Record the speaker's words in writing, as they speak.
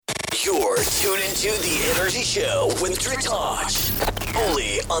You're tuned into the Energy Show with Drittauge,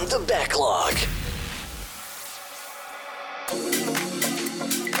 only on the Backlog.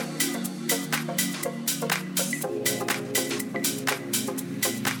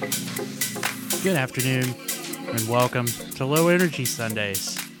 Good afternoon, and welcome to Lo-NRG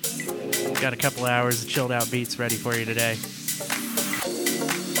Sundays. Got a couple hours of chilled out beats ready for you today.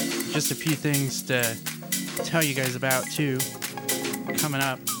 Just a few things to tell you guys about, too. Coming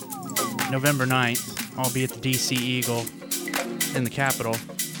up November 9th, I'll be at the DC Eagle in the Capitol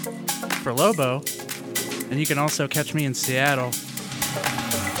for Lobo, and you can also catch me in Seattle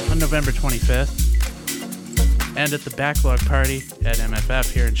on November 25th, and at the Backlog Party at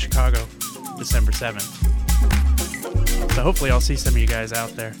MFF here in Chicago, December 7th. So hopefully I'll see some of you guys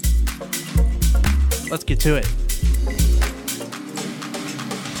out there. Let's get to it.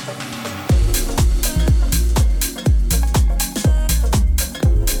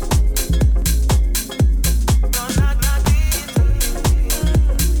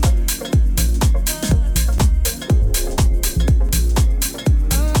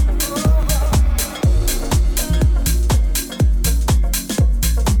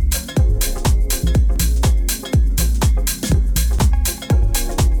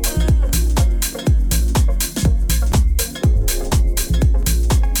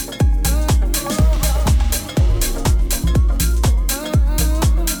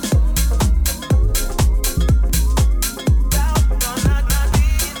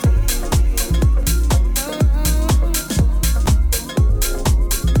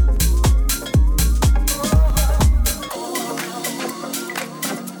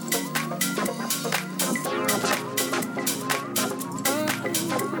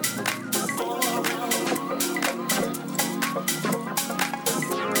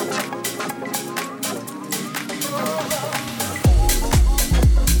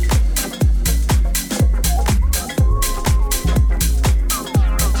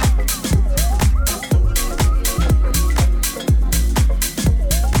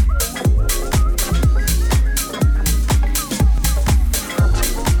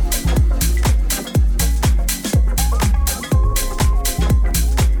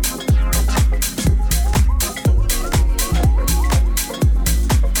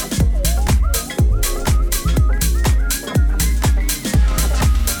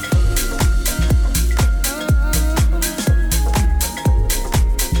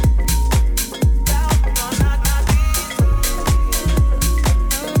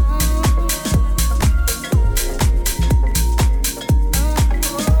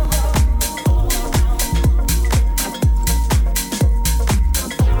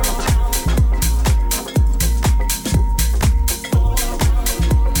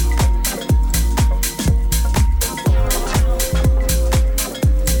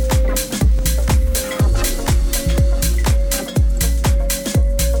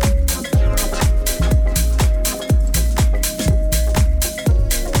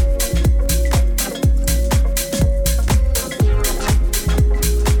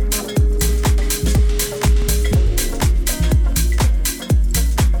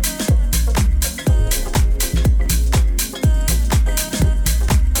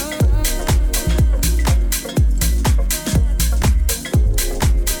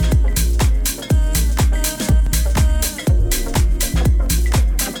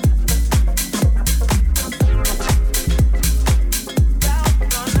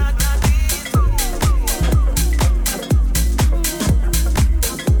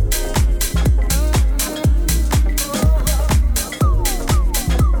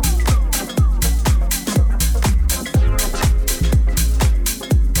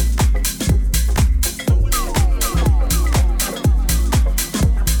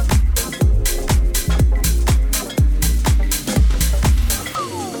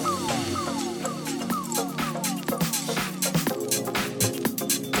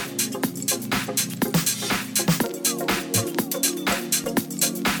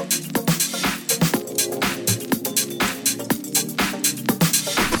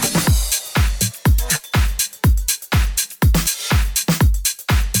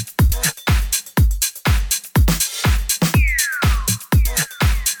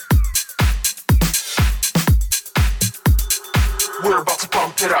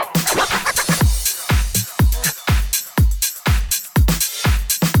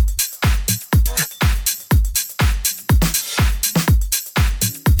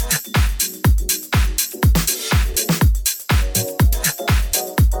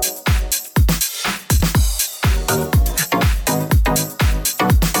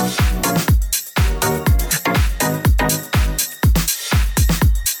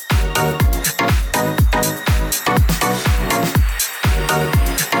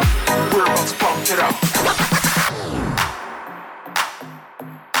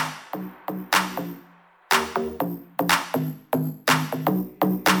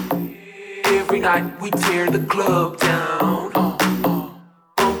 night we tear the club down.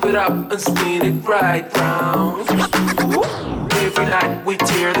 Pump it up and spin it right round. Every night we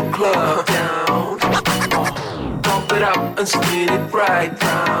tear the club down. Pump it up and spin it right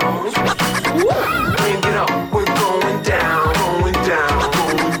round. Bring it up, we're going down, going down,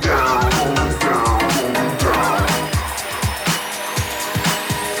 going down, going down, going down.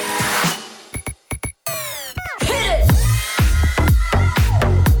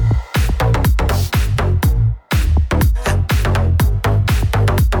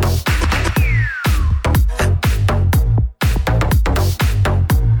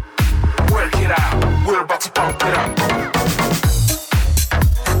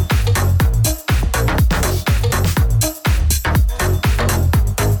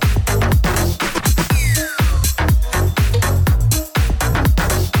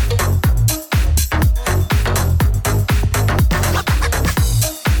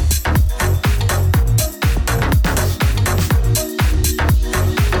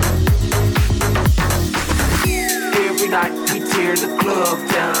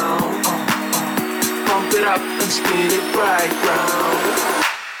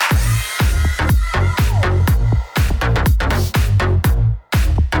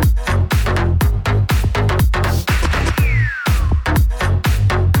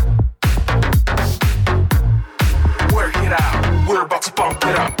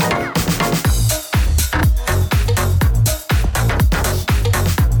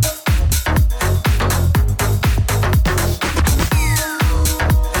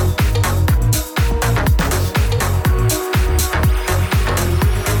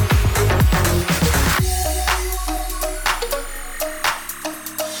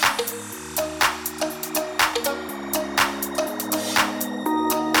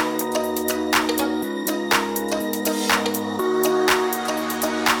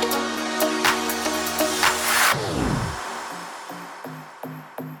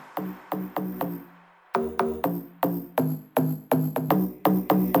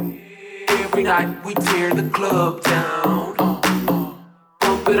 Every night we tear the club down.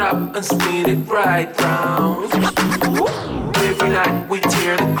 Pump it up and spin it right round. Every night we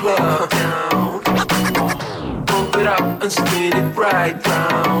tear the club down. Pump it up and spin it right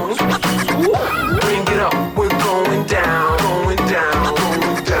round. Bring it up, we're going down, going down,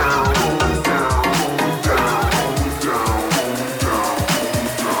 going down, going down, going down, going down, going down,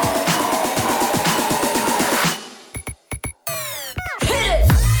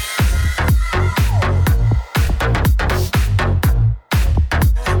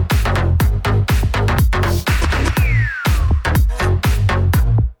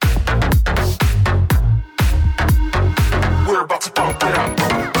 we're about to pump it up.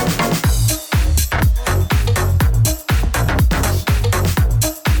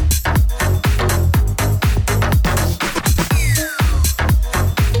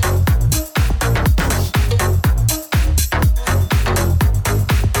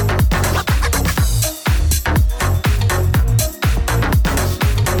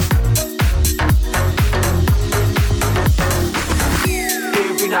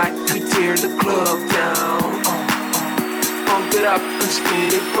 Every night we tear the club down. Pump it up and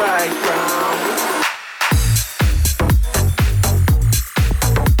spin it right round.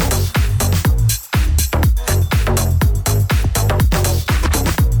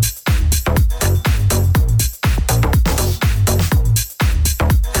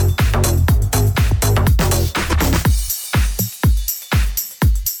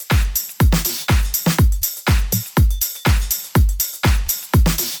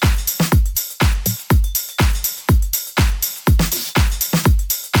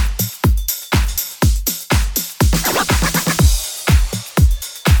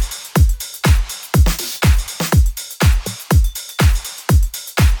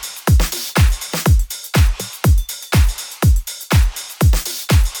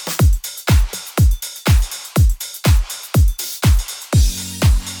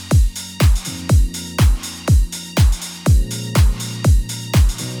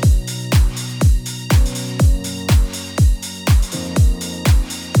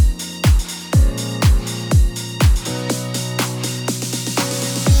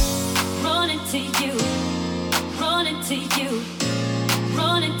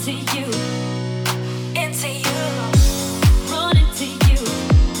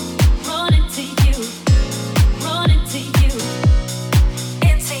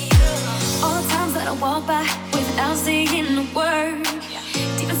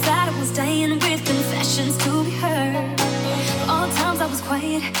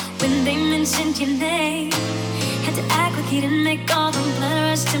 When they mentioned your name, had to act like you didn't make all the blur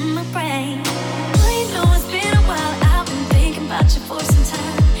rush to my brain. Well, you know it's been a while. I've been thinking about you for some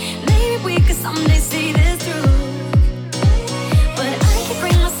time. Maybe we could someday see this through. But I can't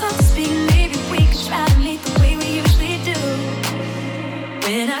bring myself to speak. Maybe we could try to meet the way we usually do.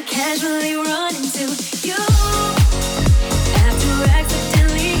 When I casually run into you, after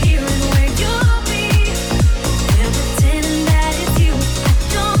accidentally hearing where you'll be, and pretending that it's you I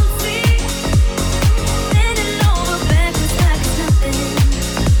don't see, bending over backwards like it's nothing.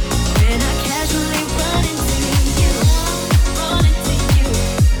 When I casually run into you, run into you,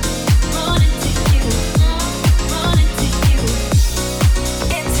 run into you, run into you,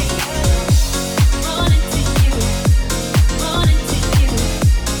 into you, run into you, run into you,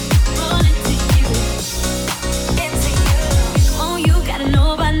 run into you, into you. Come on, you gotta know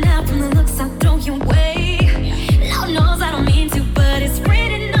by now from the looks I throw your way. Lord knows I don't mean to, but it's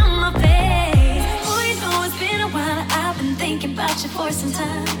written on my face. Boy, you know it's been a while. I've been thinking about you for some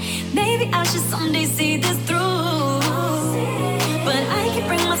time. Maybe I should someday see this through. But I can't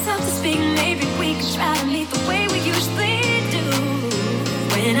bring myself to speak. Maybe we could try to meet the way we usually do.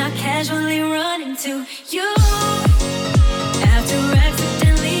 When I casually run into you, after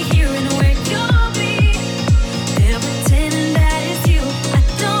accidentally hearing where you'll be, they're pretending that it's you I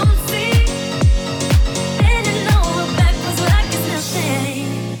don't see, bending over backwards like it's nothing.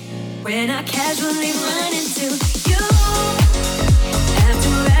 When I casually run into you,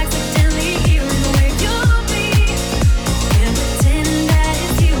 after accidentally hearing where you'll be, they're pretending that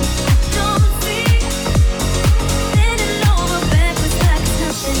it's you I don't see, bending over backwards like it's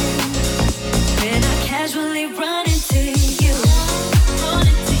nothing. When I casually run into you, run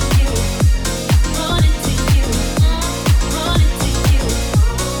into you, run into you, run into you,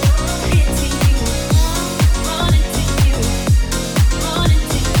 into you, run into you, run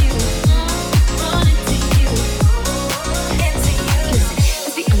into you, run into you, into you.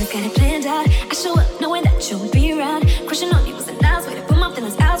 Let's be honest, got it planned out. I show up knowing that you'll be around. Crushing on you was a nice way to put my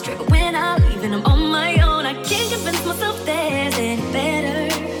feelings out straight. But when I leave and I'm on my own, I can't convince myself there's any better.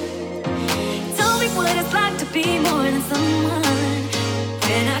 Tell me what it's like to be more than someone.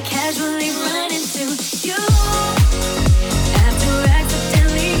 When I casually run into you, after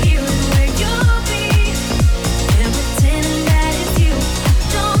accidentally hearing where you'll be, and pretending that it's you I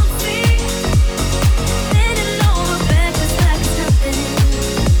don't see, bending over backwards like it's nothing,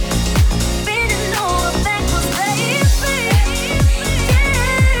 bending over backwards, baby.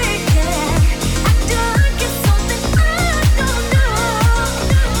 Yeah, I do get something I don't know.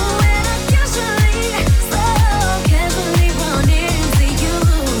 When I casually, so casually run into you.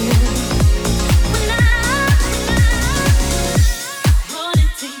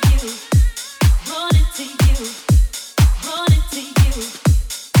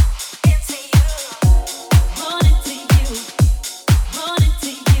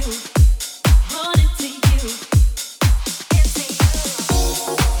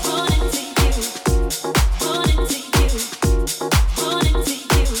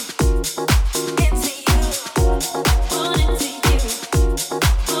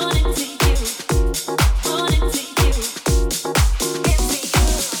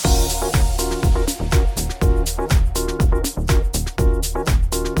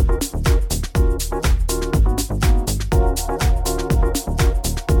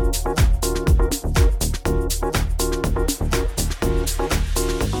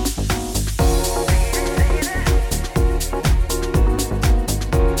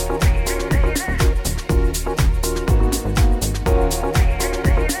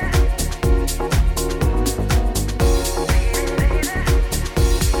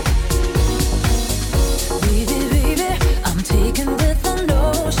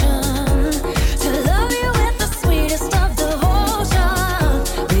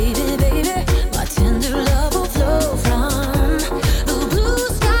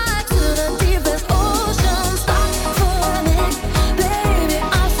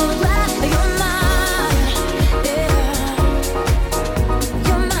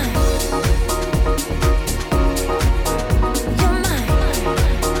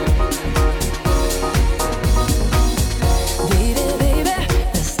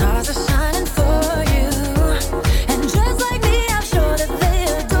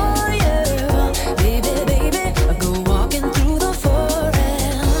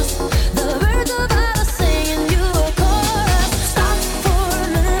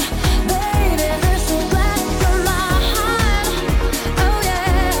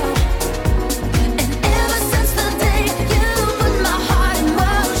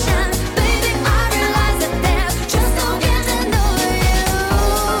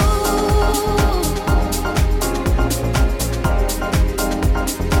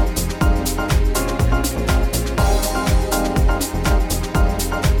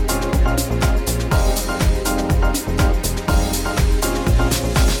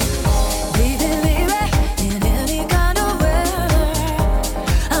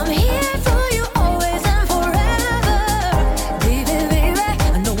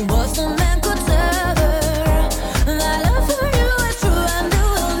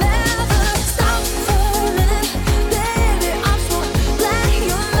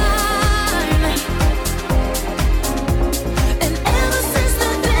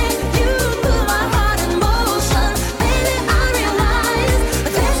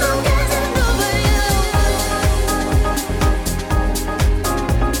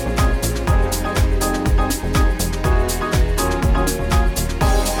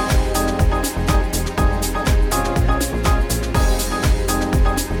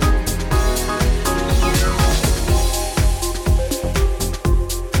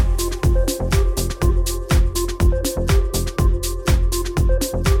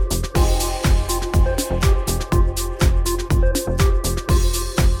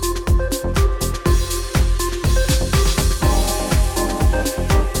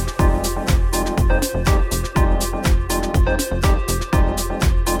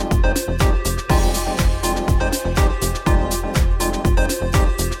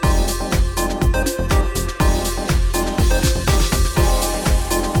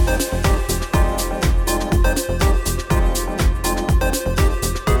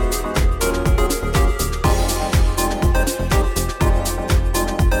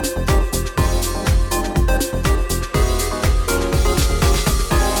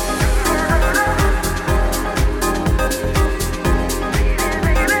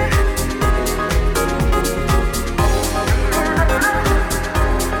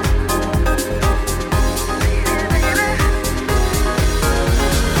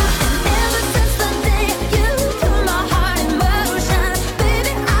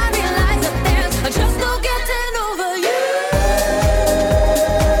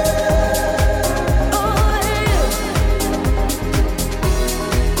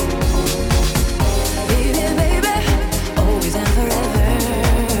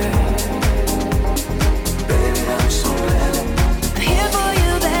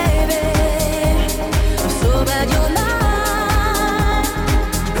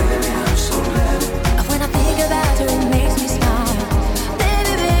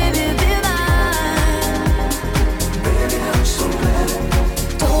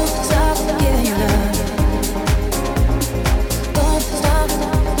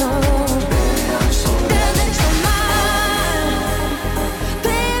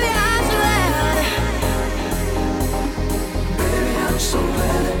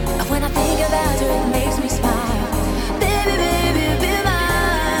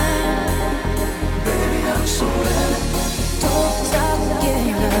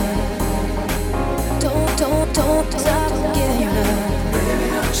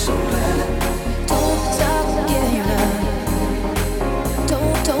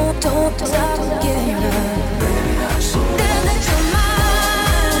 Don't stop getting up. Then let your mind.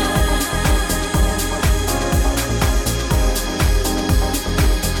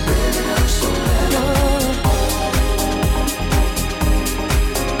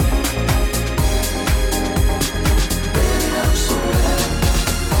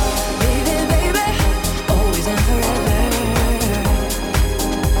 Baby, baby, always and forever.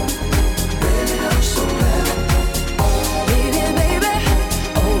 Baby, baby,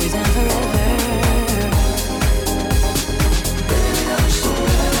 always and forever.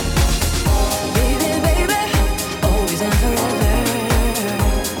 Baby, baby, always and forever.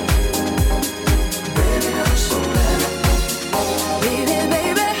 Baby,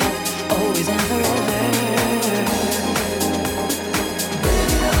 baby, always and forever.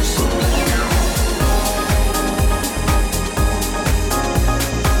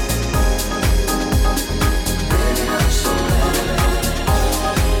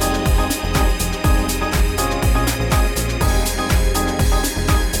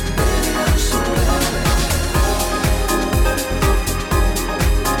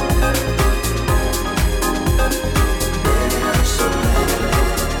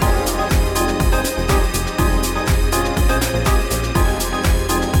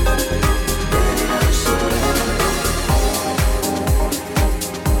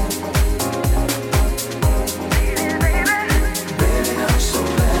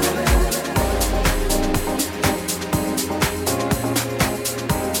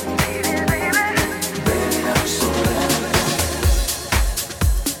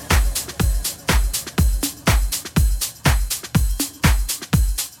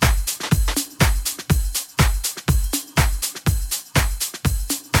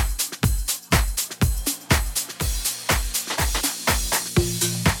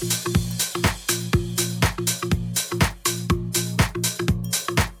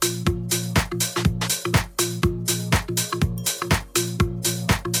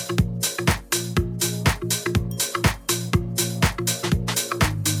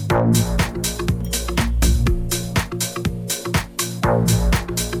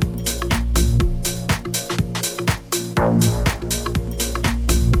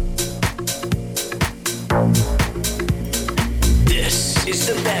 This is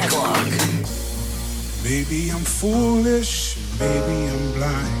the backlog. Maybe I'm foolish, maybe I'm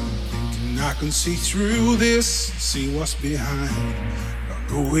blind. Thinking I can see through this, see what's behind.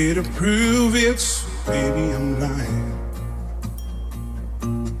 Got no way to prove it, so maybe I'm lying.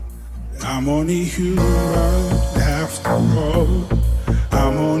 I'm only human after all.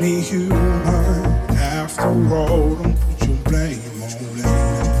 I'm only human after all. Don't put your blame on me.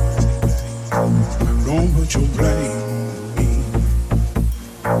 Don't put your blame on me.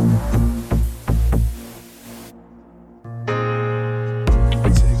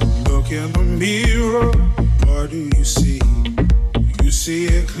 Take a look in the mirror. What do you see? Do you see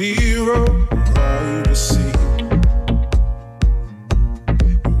it clearer? For all you to see.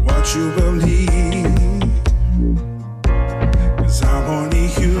 What you believe. 'Cause I'm only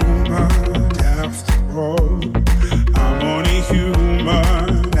human after all. I'm only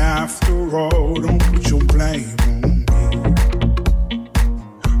human after all. Don't put your blame on me.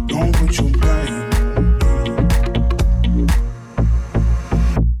 Don't put your blame on me.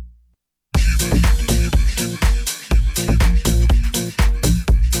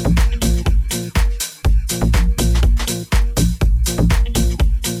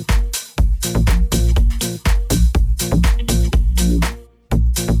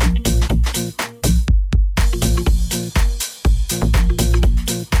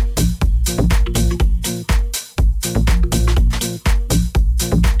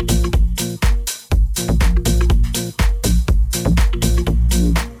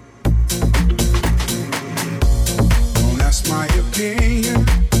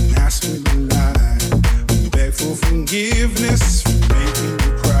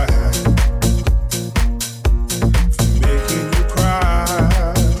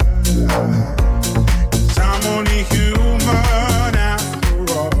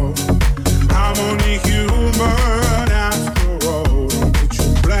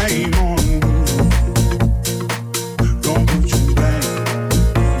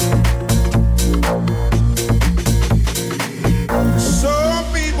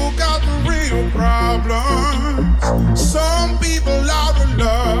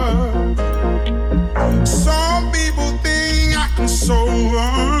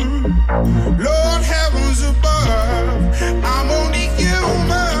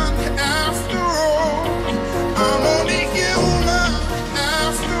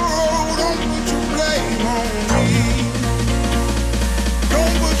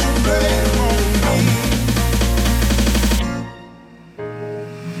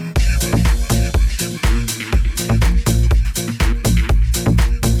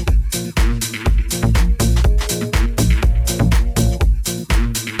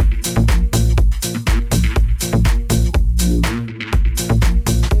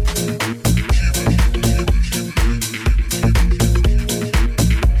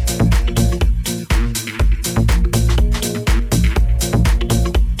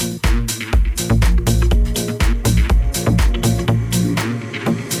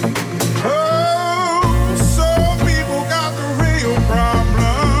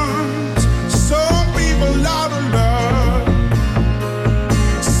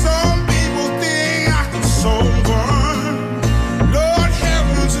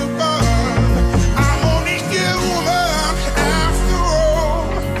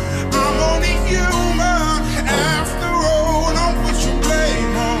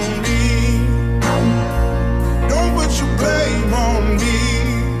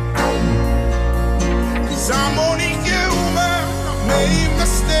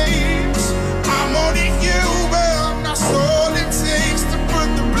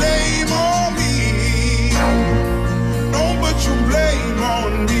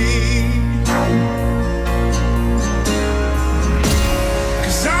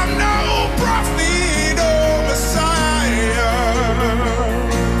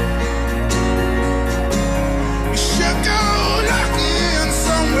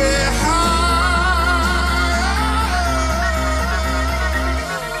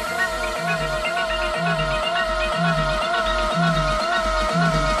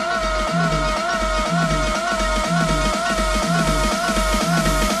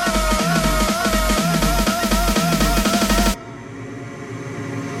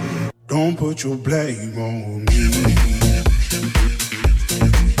 put your blame on me.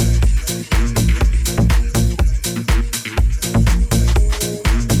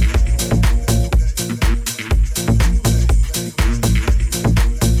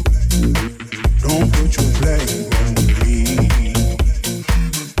 Don't put your blame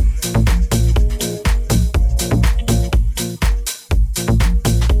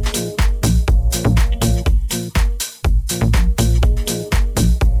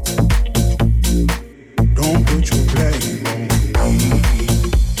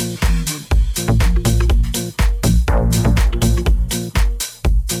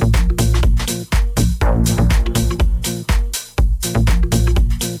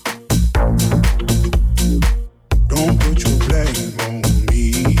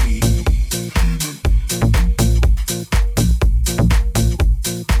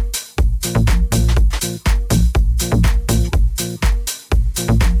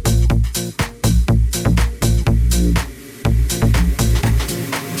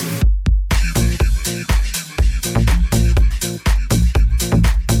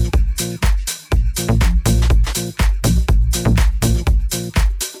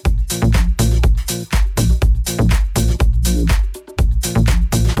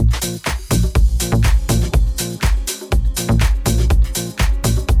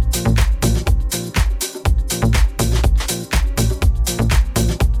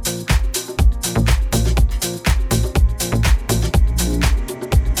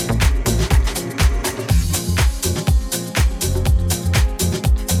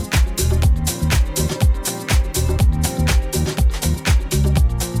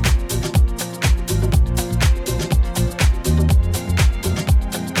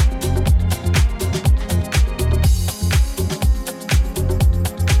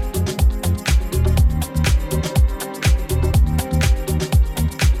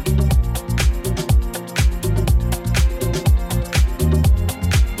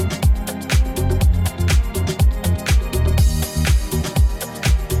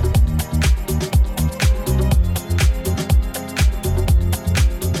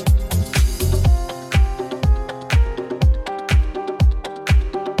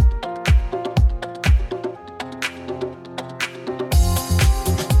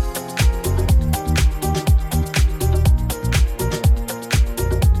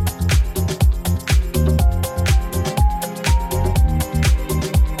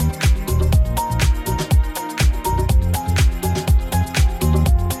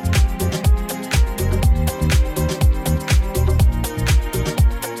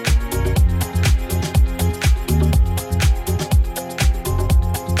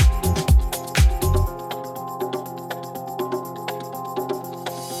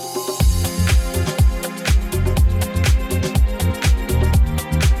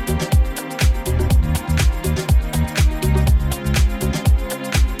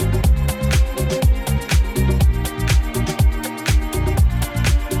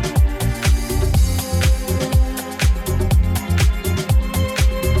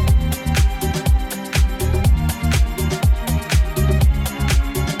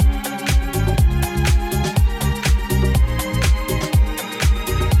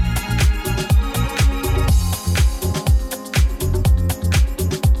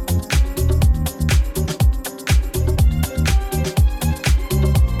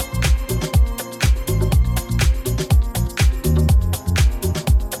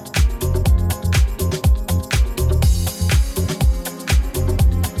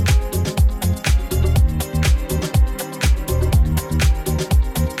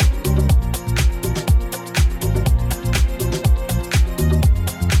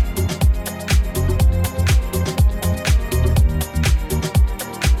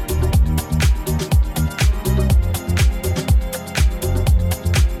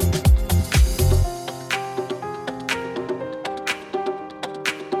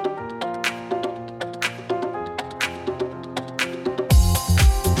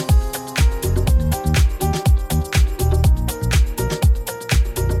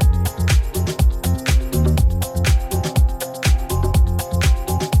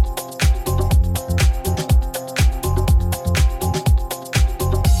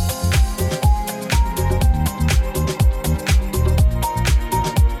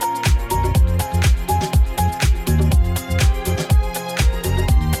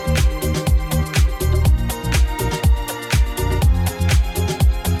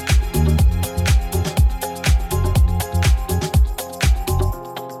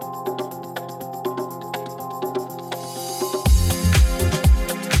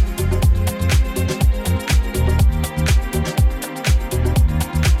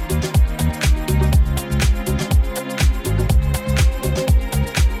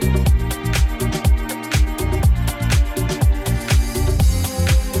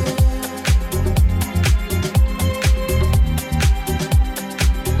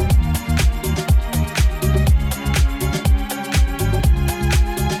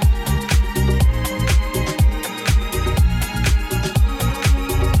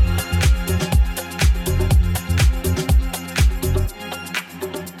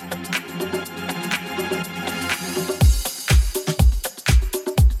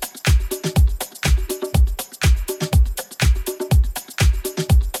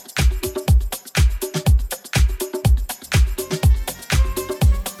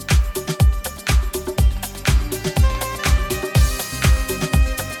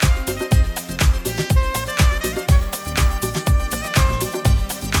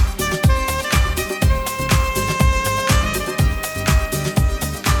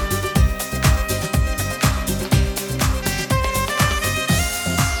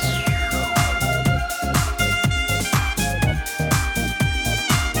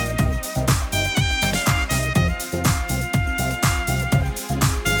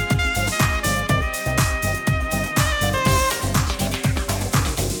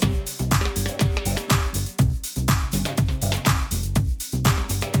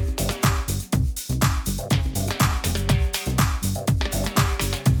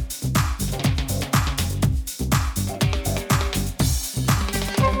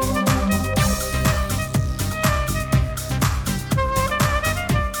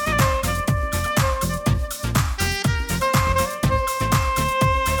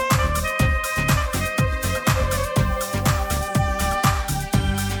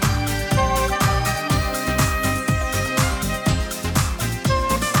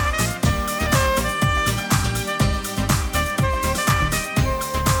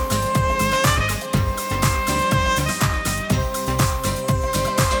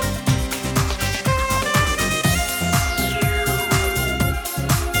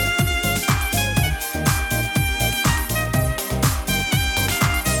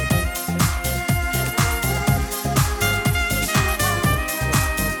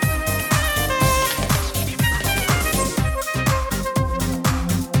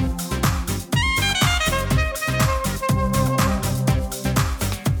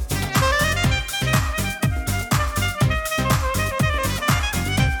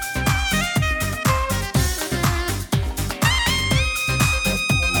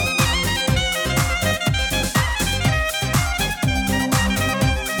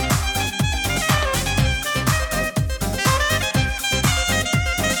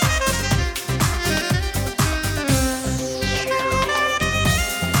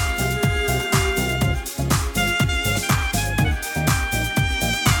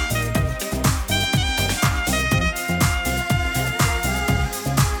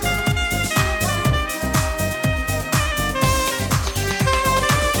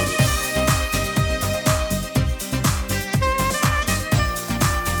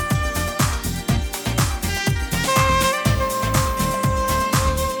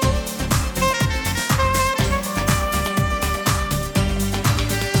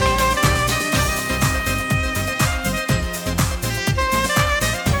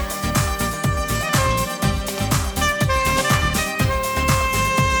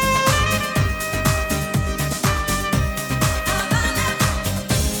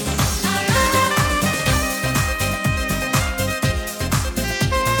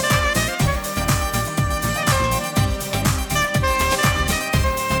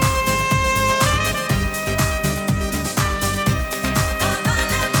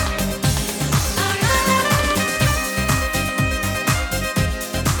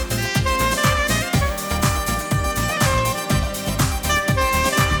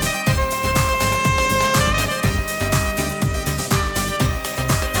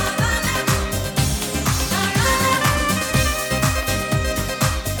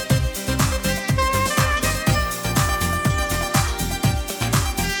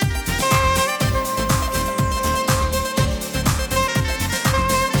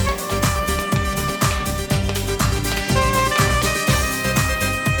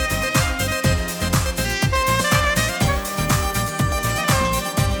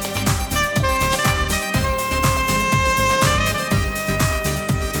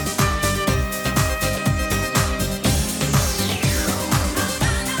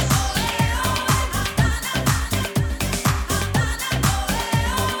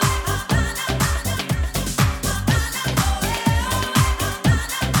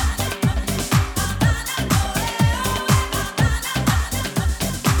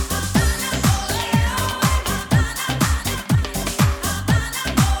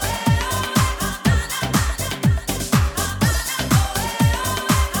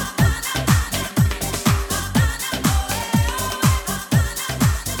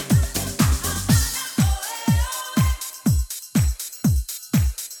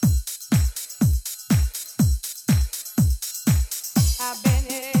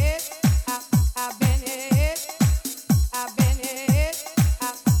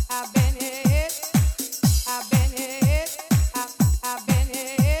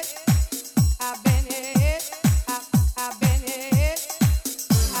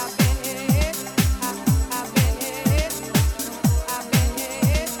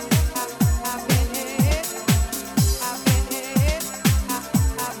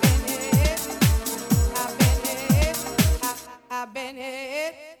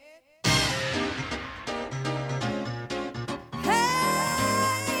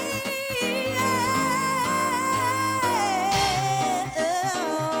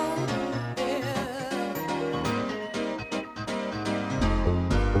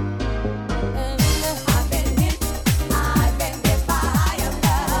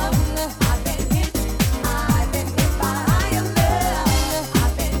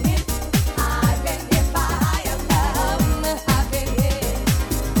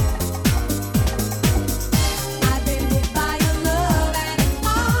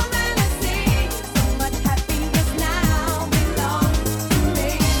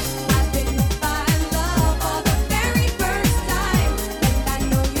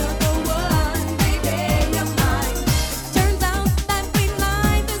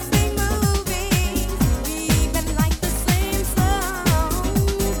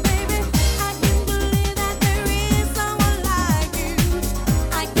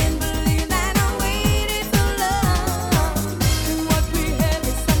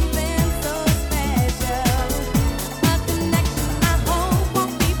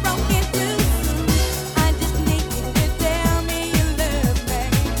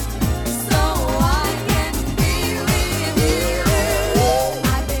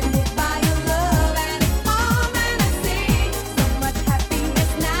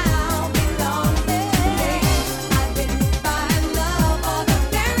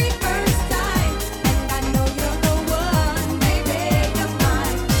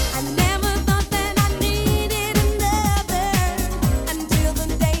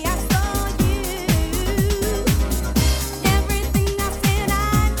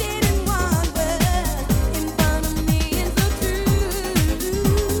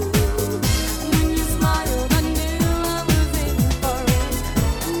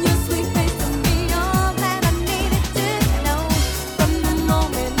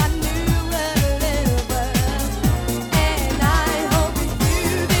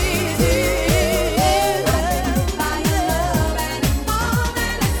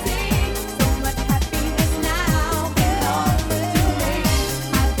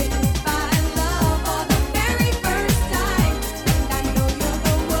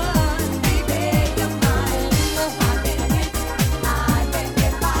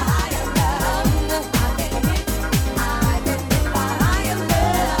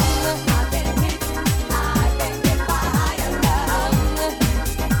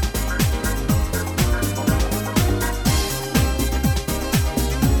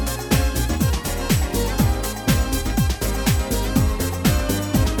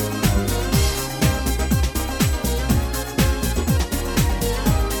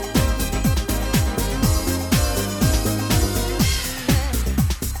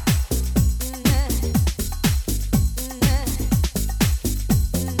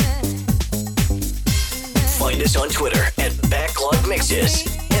us on Twitter at Backlog Mixes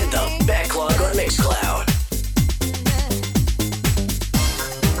and the Backlog on Mixcloud.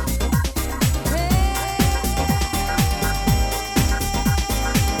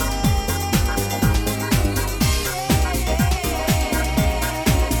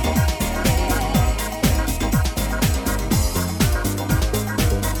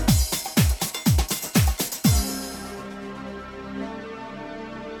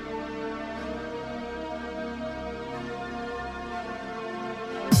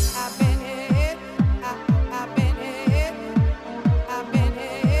 I've been hit.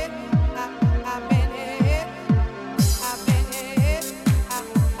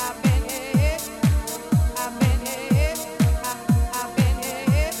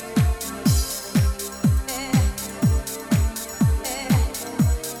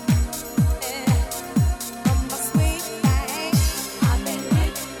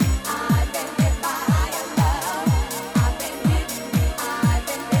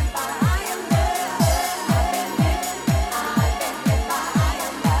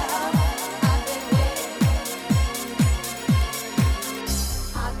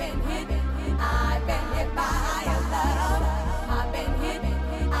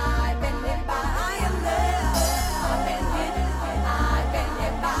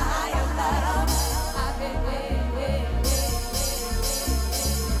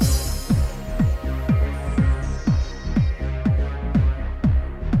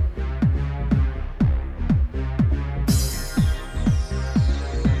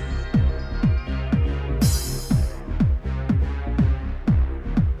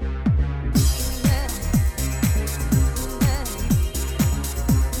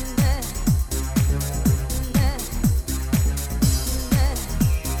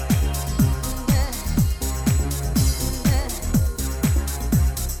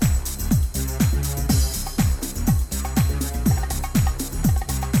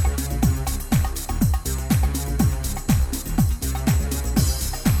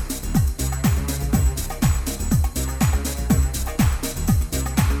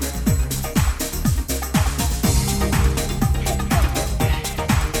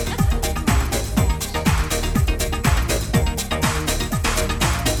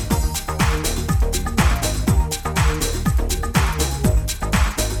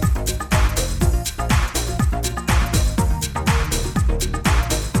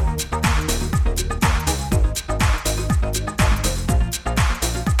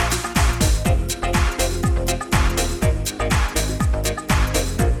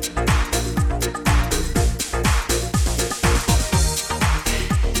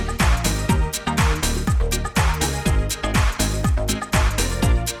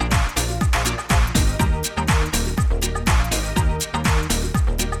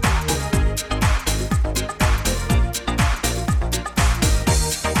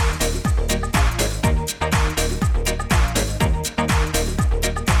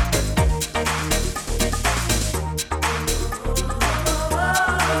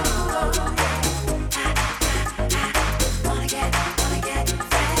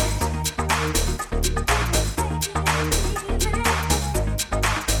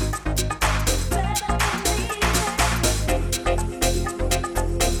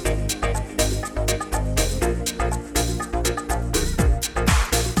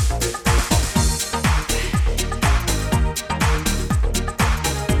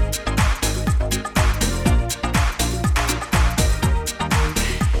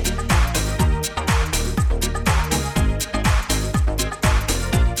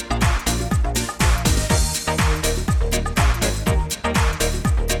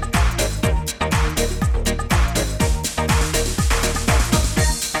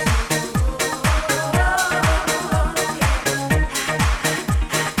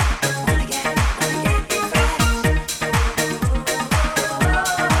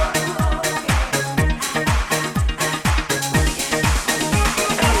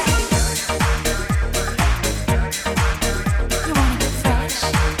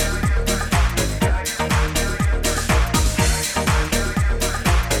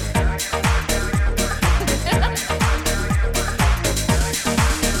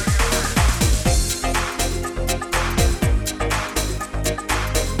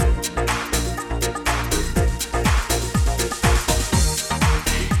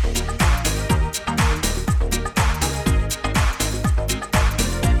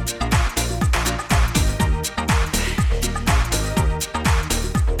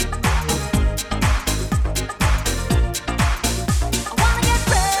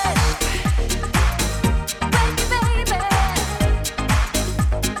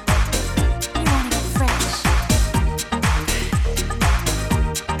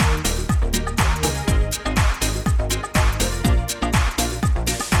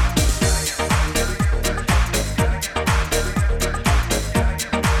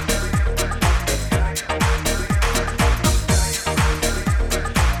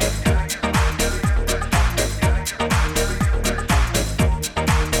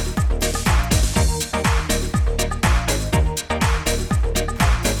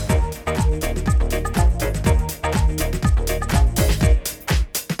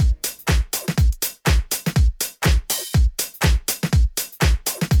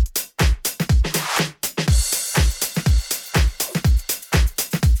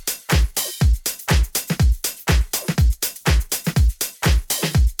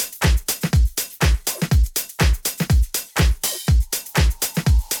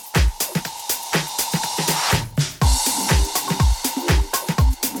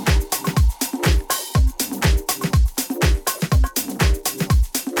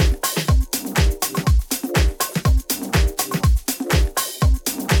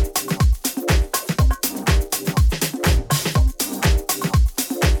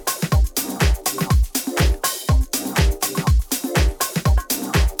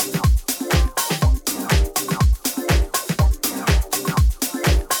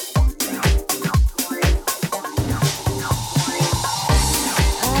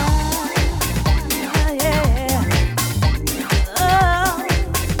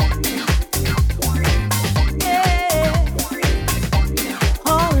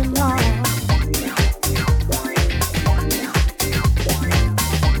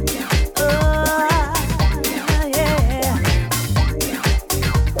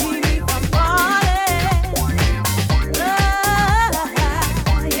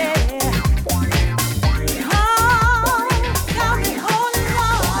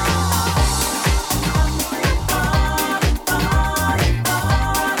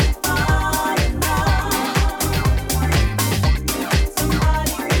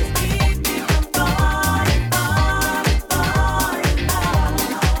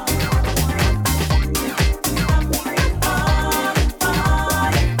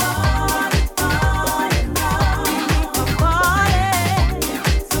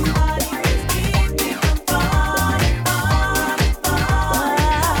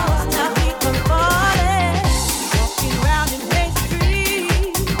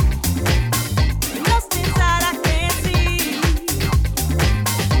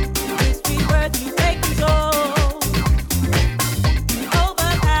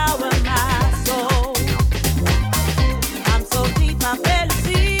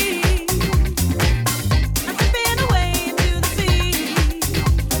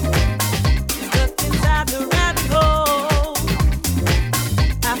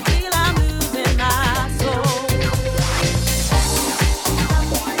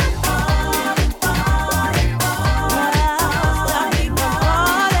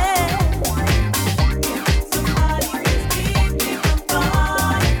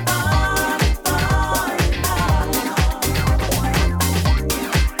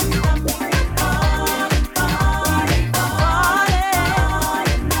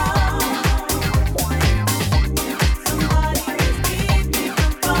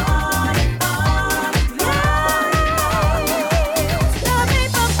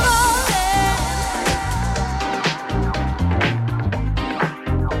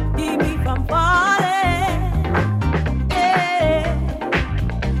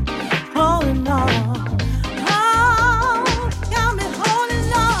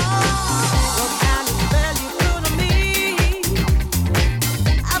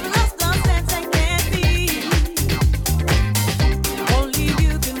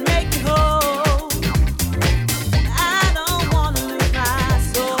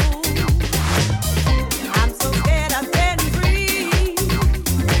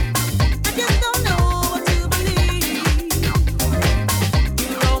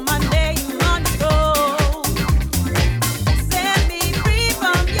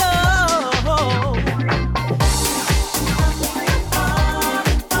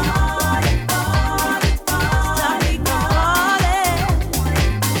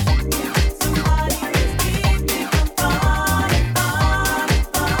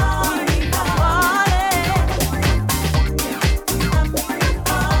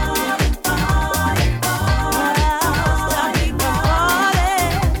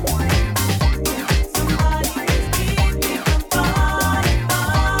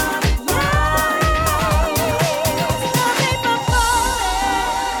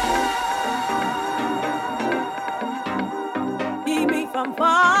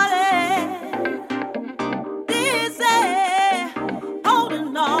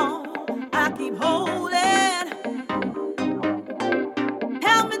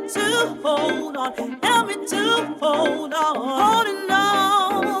 hold on, help me to hold on, holding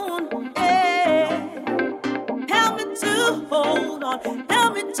on, yeah. Help me to hold on,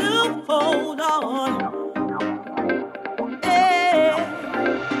 help me to hold on, yeah.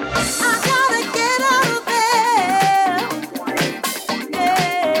 I gotta get out of there,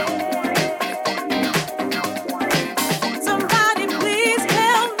 yeah. Somebody please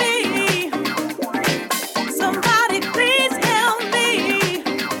help me. Somebody please help me.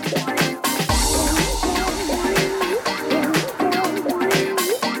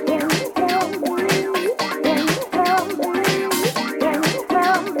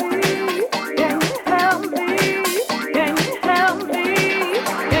 Help me.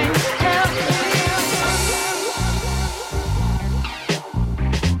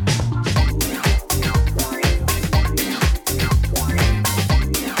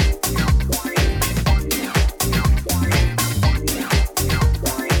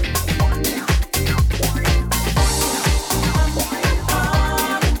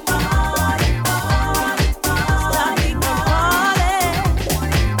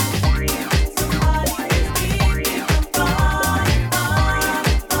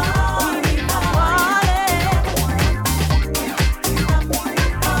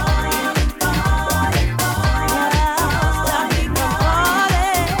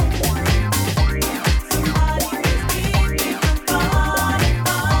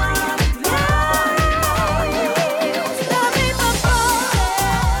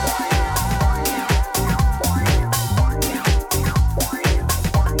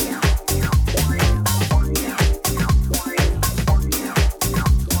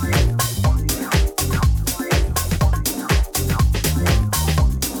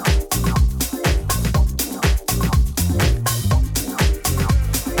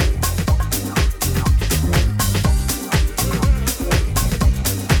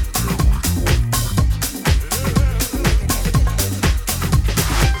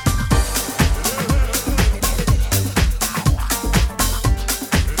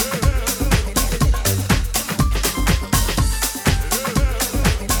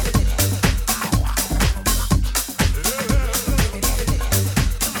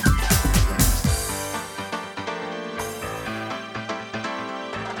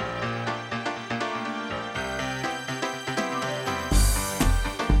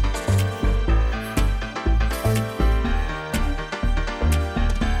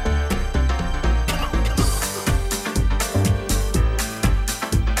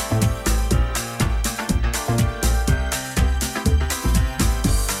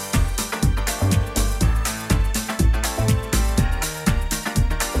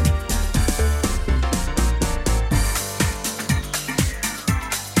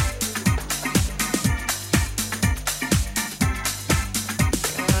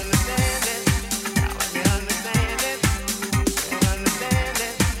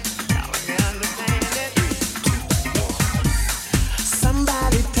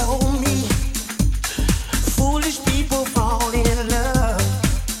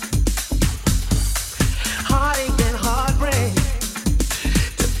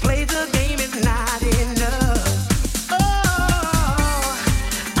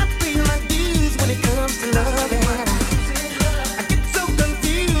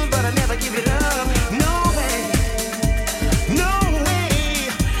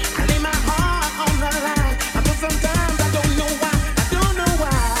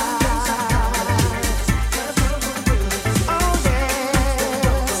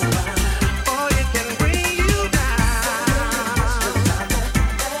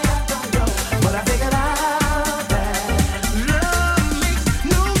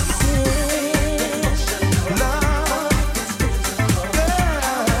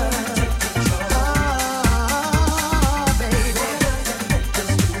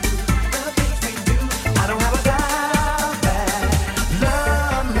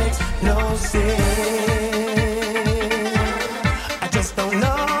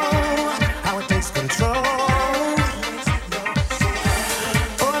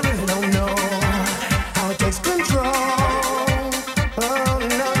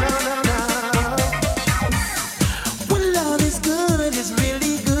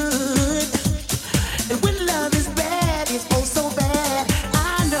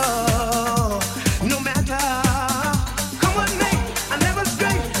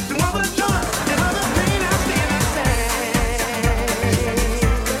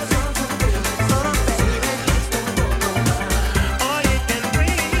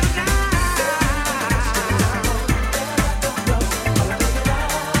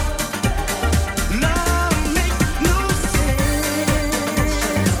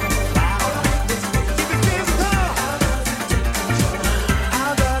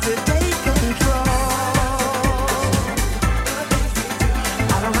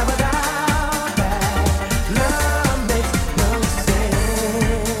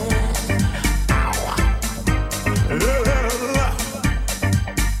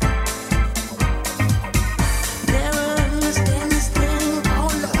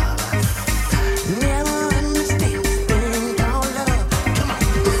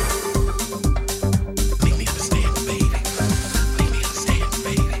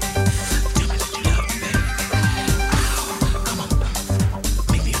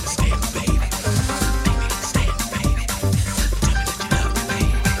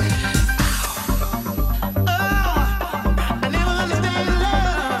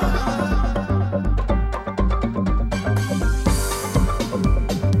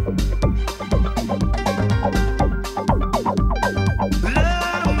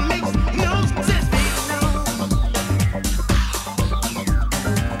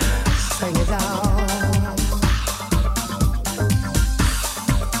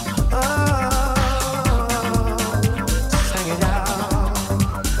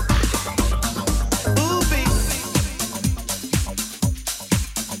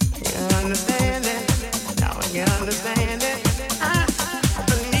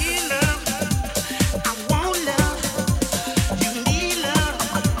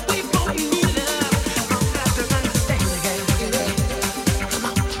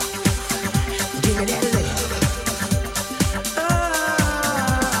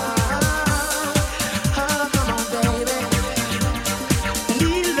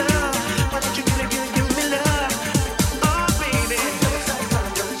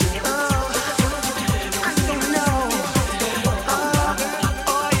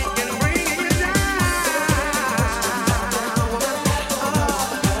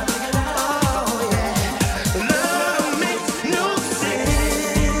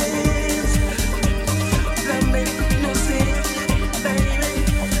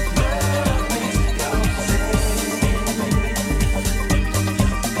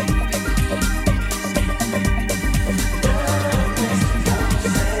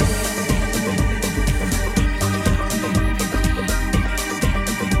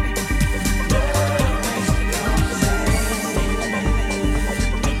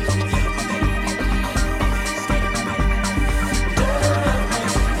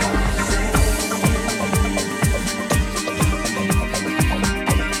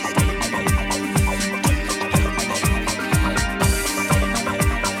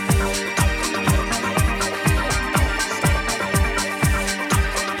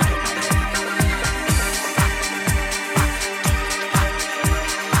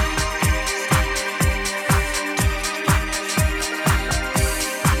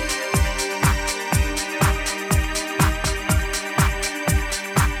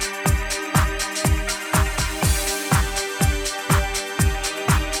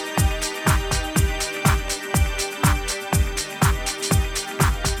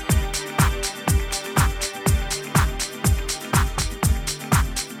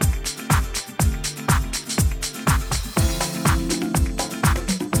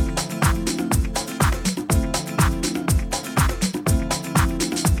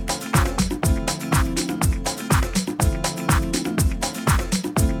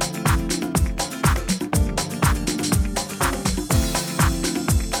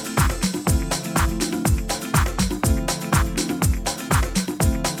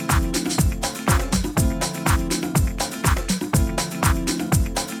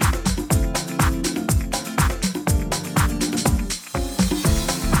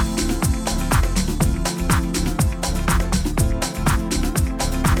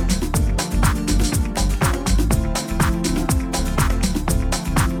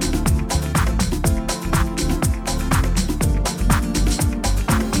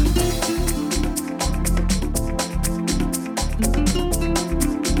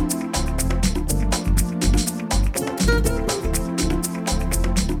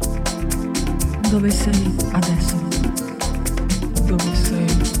 Dove sei adesso? Dove sei,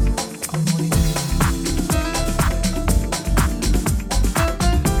 amore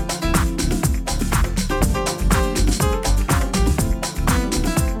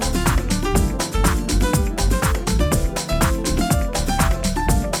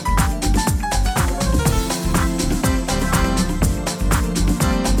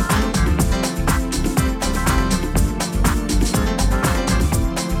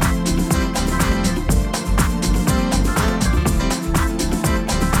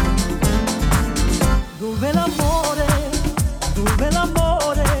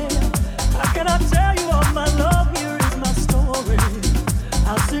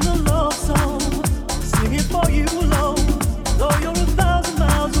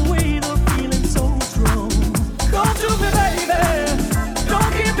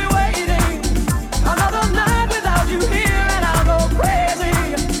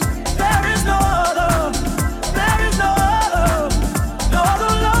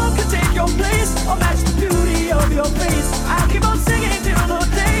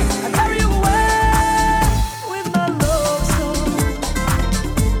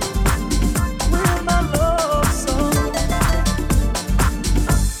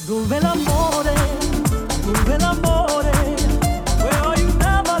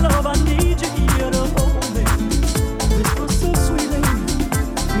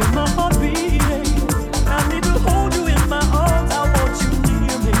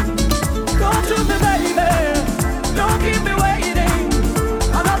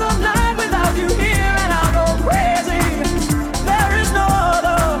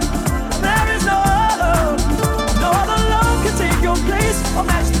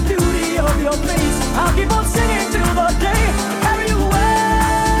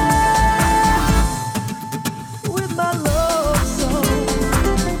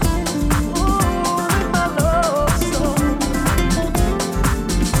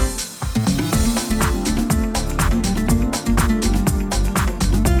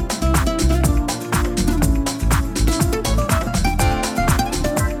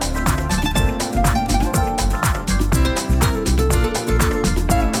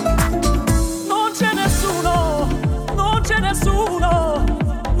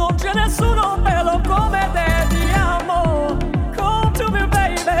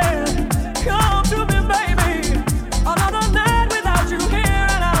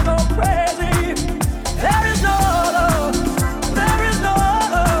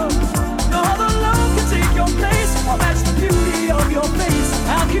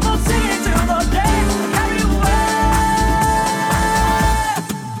mio?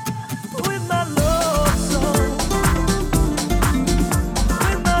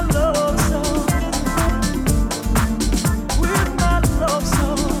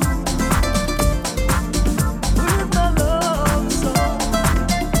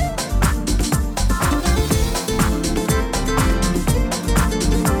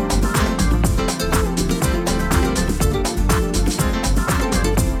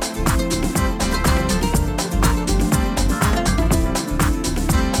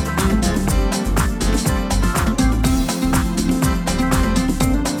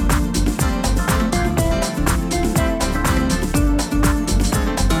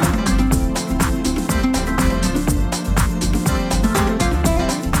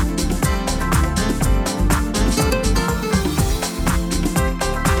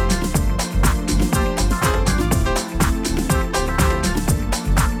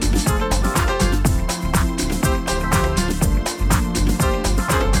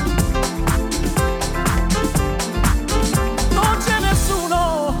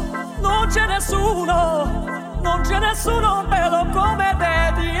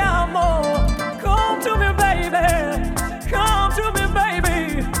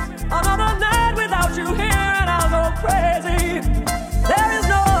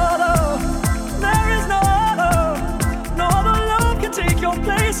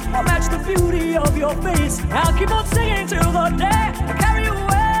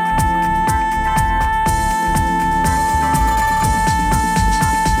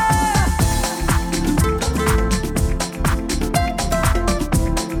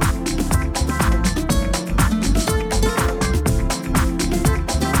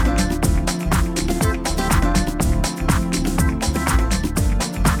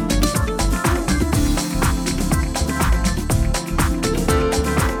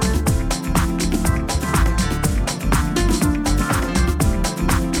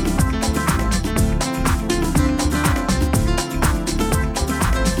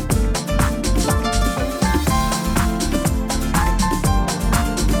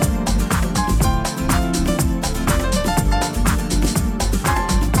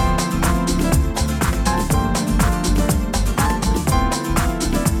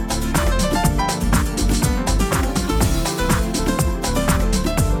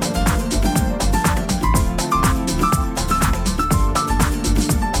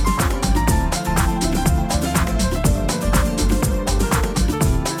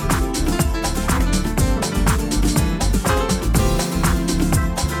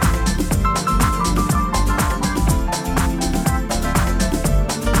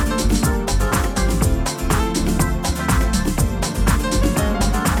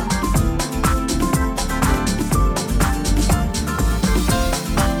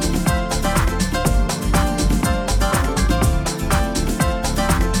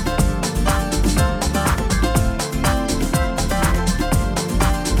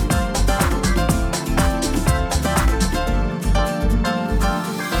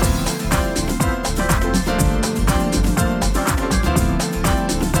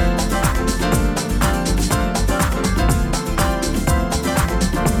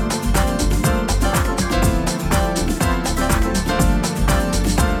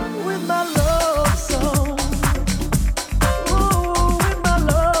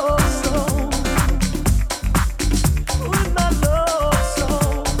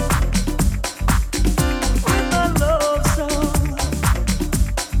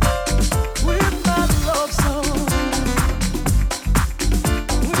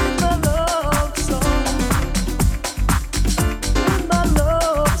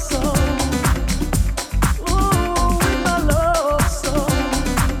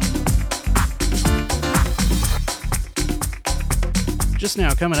 just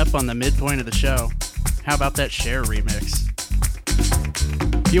now, coming up on the midpoint of the show. How about that Share remix?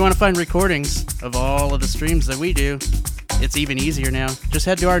 If you want to find recordings of all of the streams that we do, it's even easier now. Just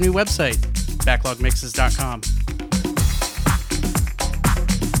head to our new website, backlogmixes.com.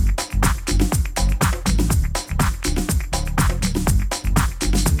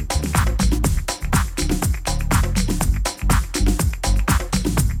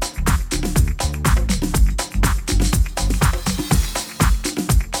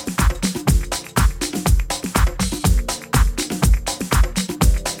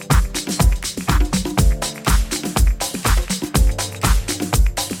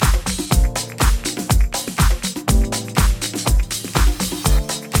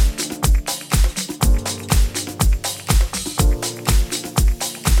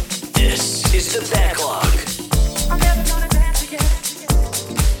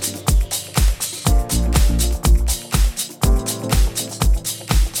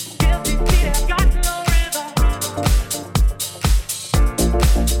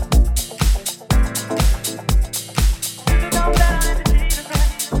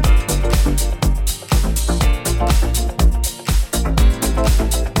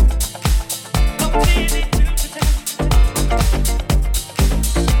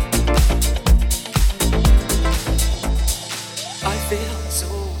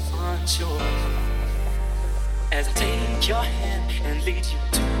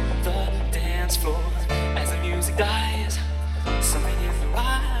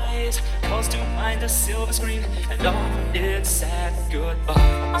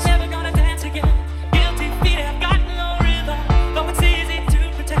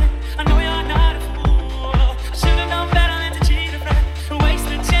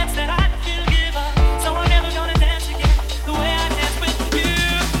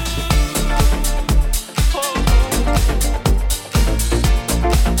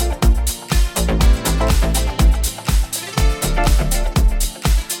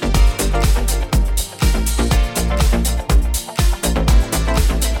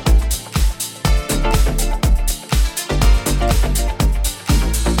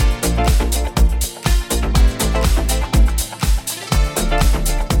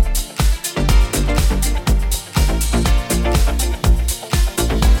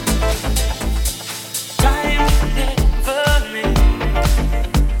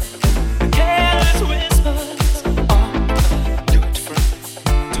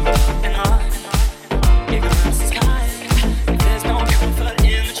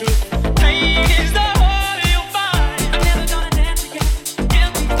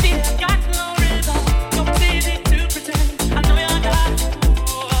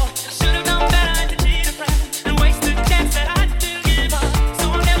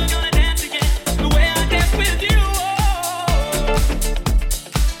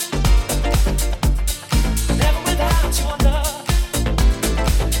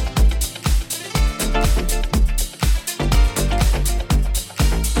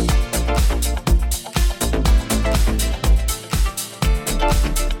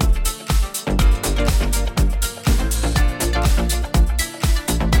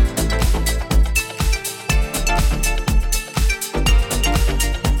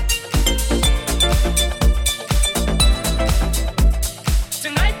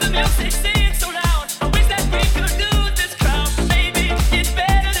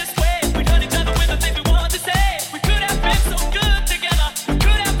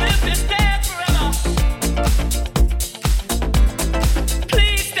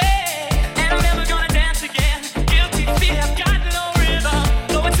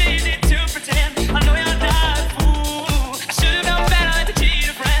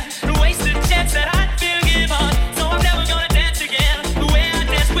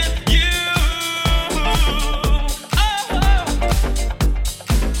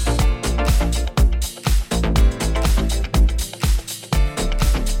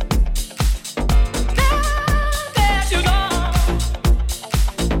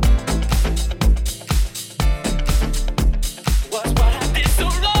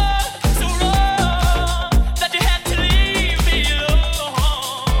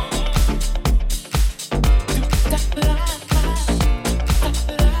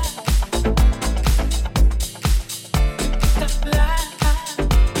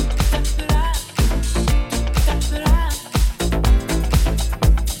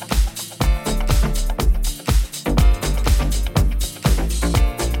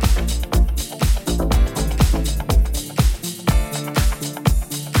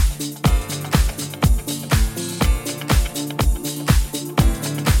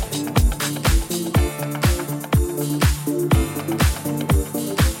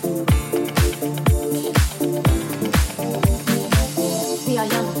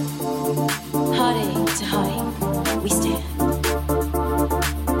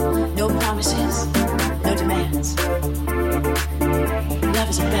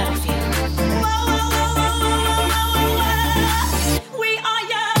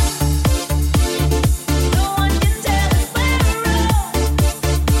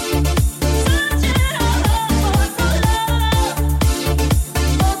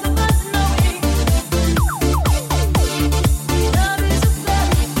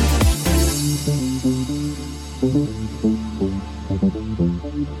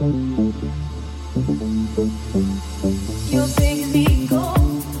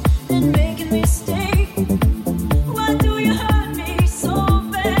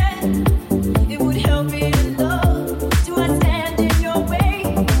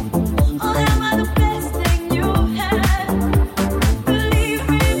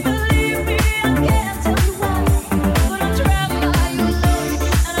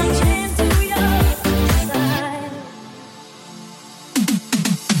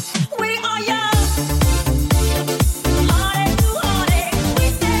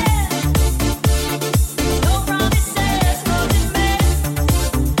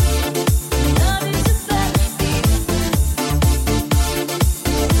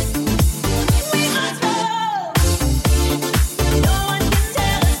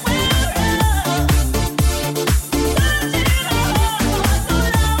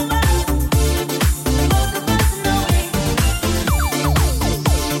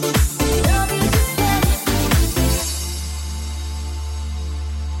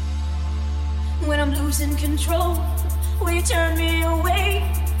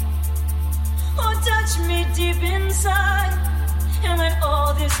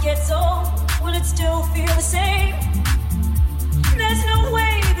 would still feel the same. There's no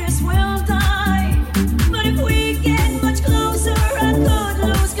way this will die. But if we get much closer, I could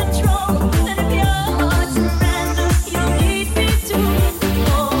lose control. And if your heart's random, you need me to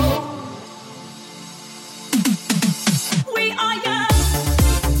know. We are young.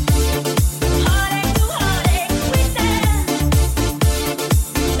 Heartache to heartache, we stand.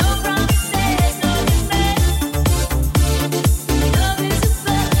 No promises, no demands. Love is a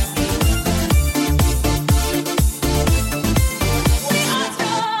blood. We are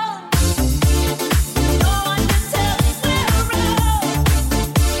strong. No one can tell we're wrong.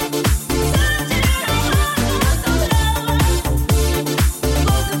 Searching our hearts for love.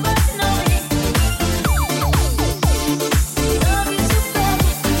 Both of us know it. Love is a blood.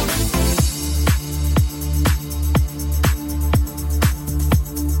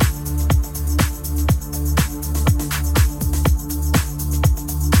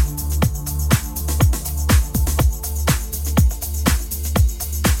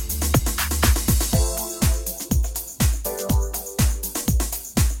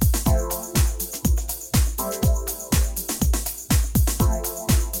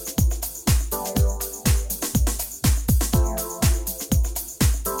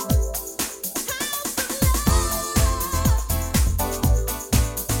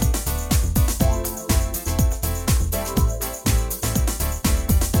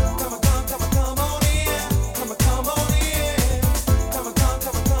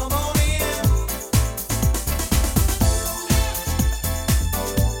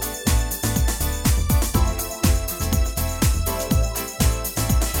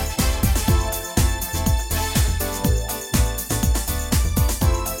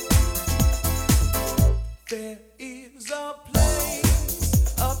 There is a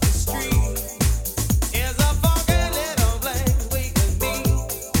place up the street. Is a funky little place we can meet.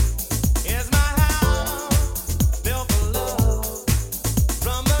 It's my house, built for love.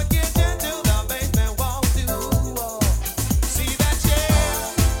 From the kitchen to the basement, wall to wall. See that chair?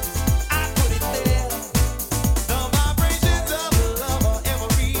 I put it there. The vibrations of love are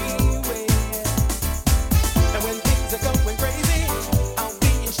everywhere. And when things are going crazy, I'll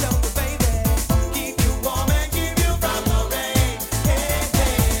be your shelter, baby. Keep you warm and keep you from the rain. Hey,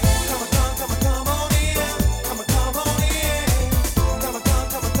 hey. Come on, come on, come on in. Come on, come on in. Come on,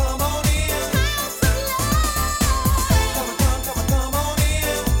 come on, come on in. Come on, come on, come on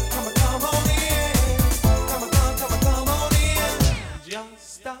in. Come on, come on in. Come on, come on in. Just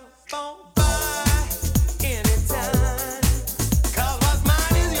stop on by anytime. 'Cause what's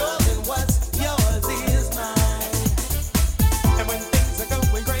mine is yours and what's yours is mine. And when things are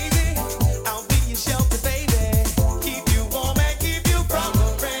going crazy, I'll be your shelter, baby. Keep you warm and keep you from the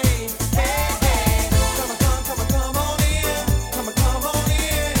rain. Hey, hey. Come on, come on, come on in. Come on, come on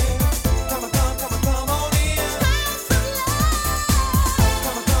in. Come on, come on in.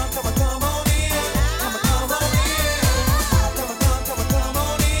 Come on, come on, come on in. Come on, come on in. Come on, come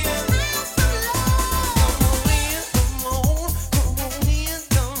on in.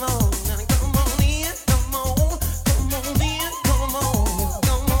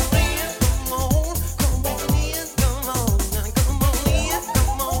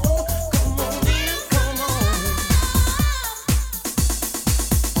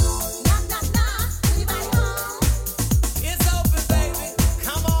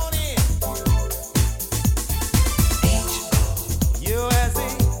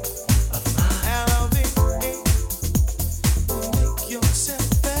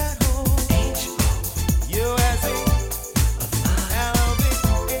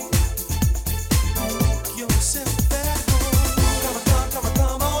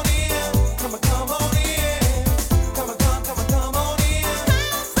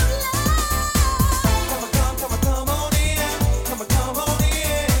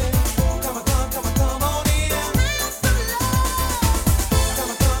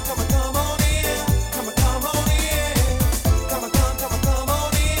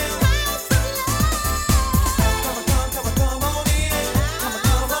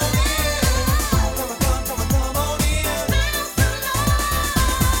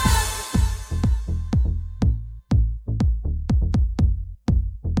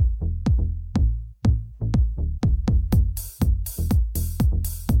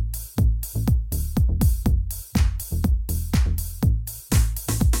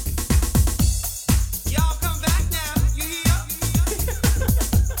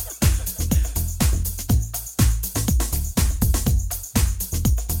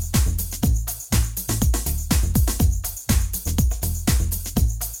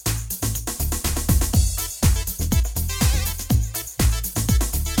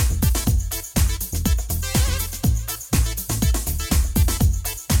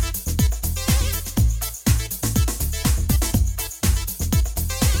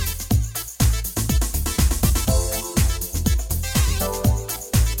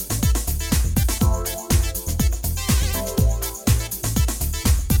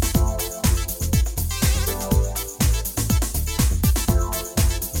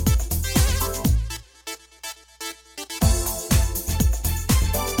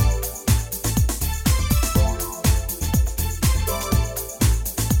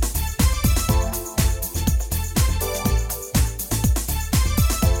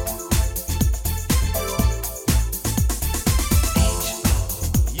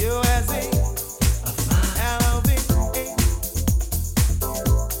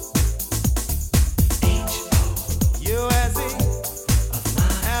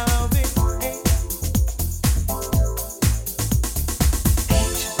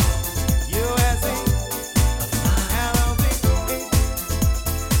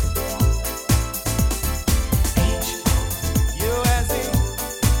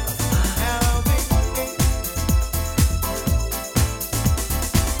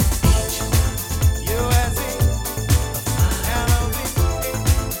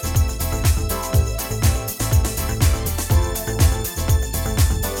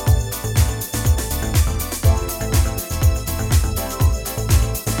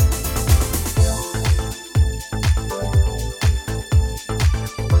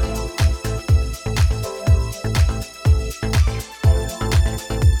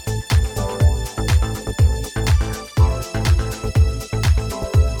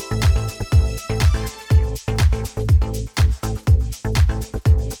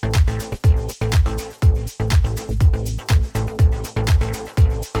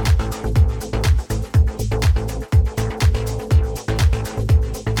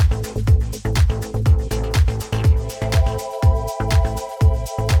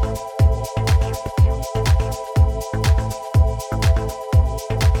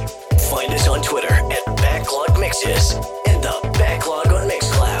 Find us on Twitter at Backlog Mixes and the Backlog on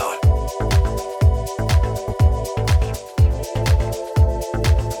Mixcloud.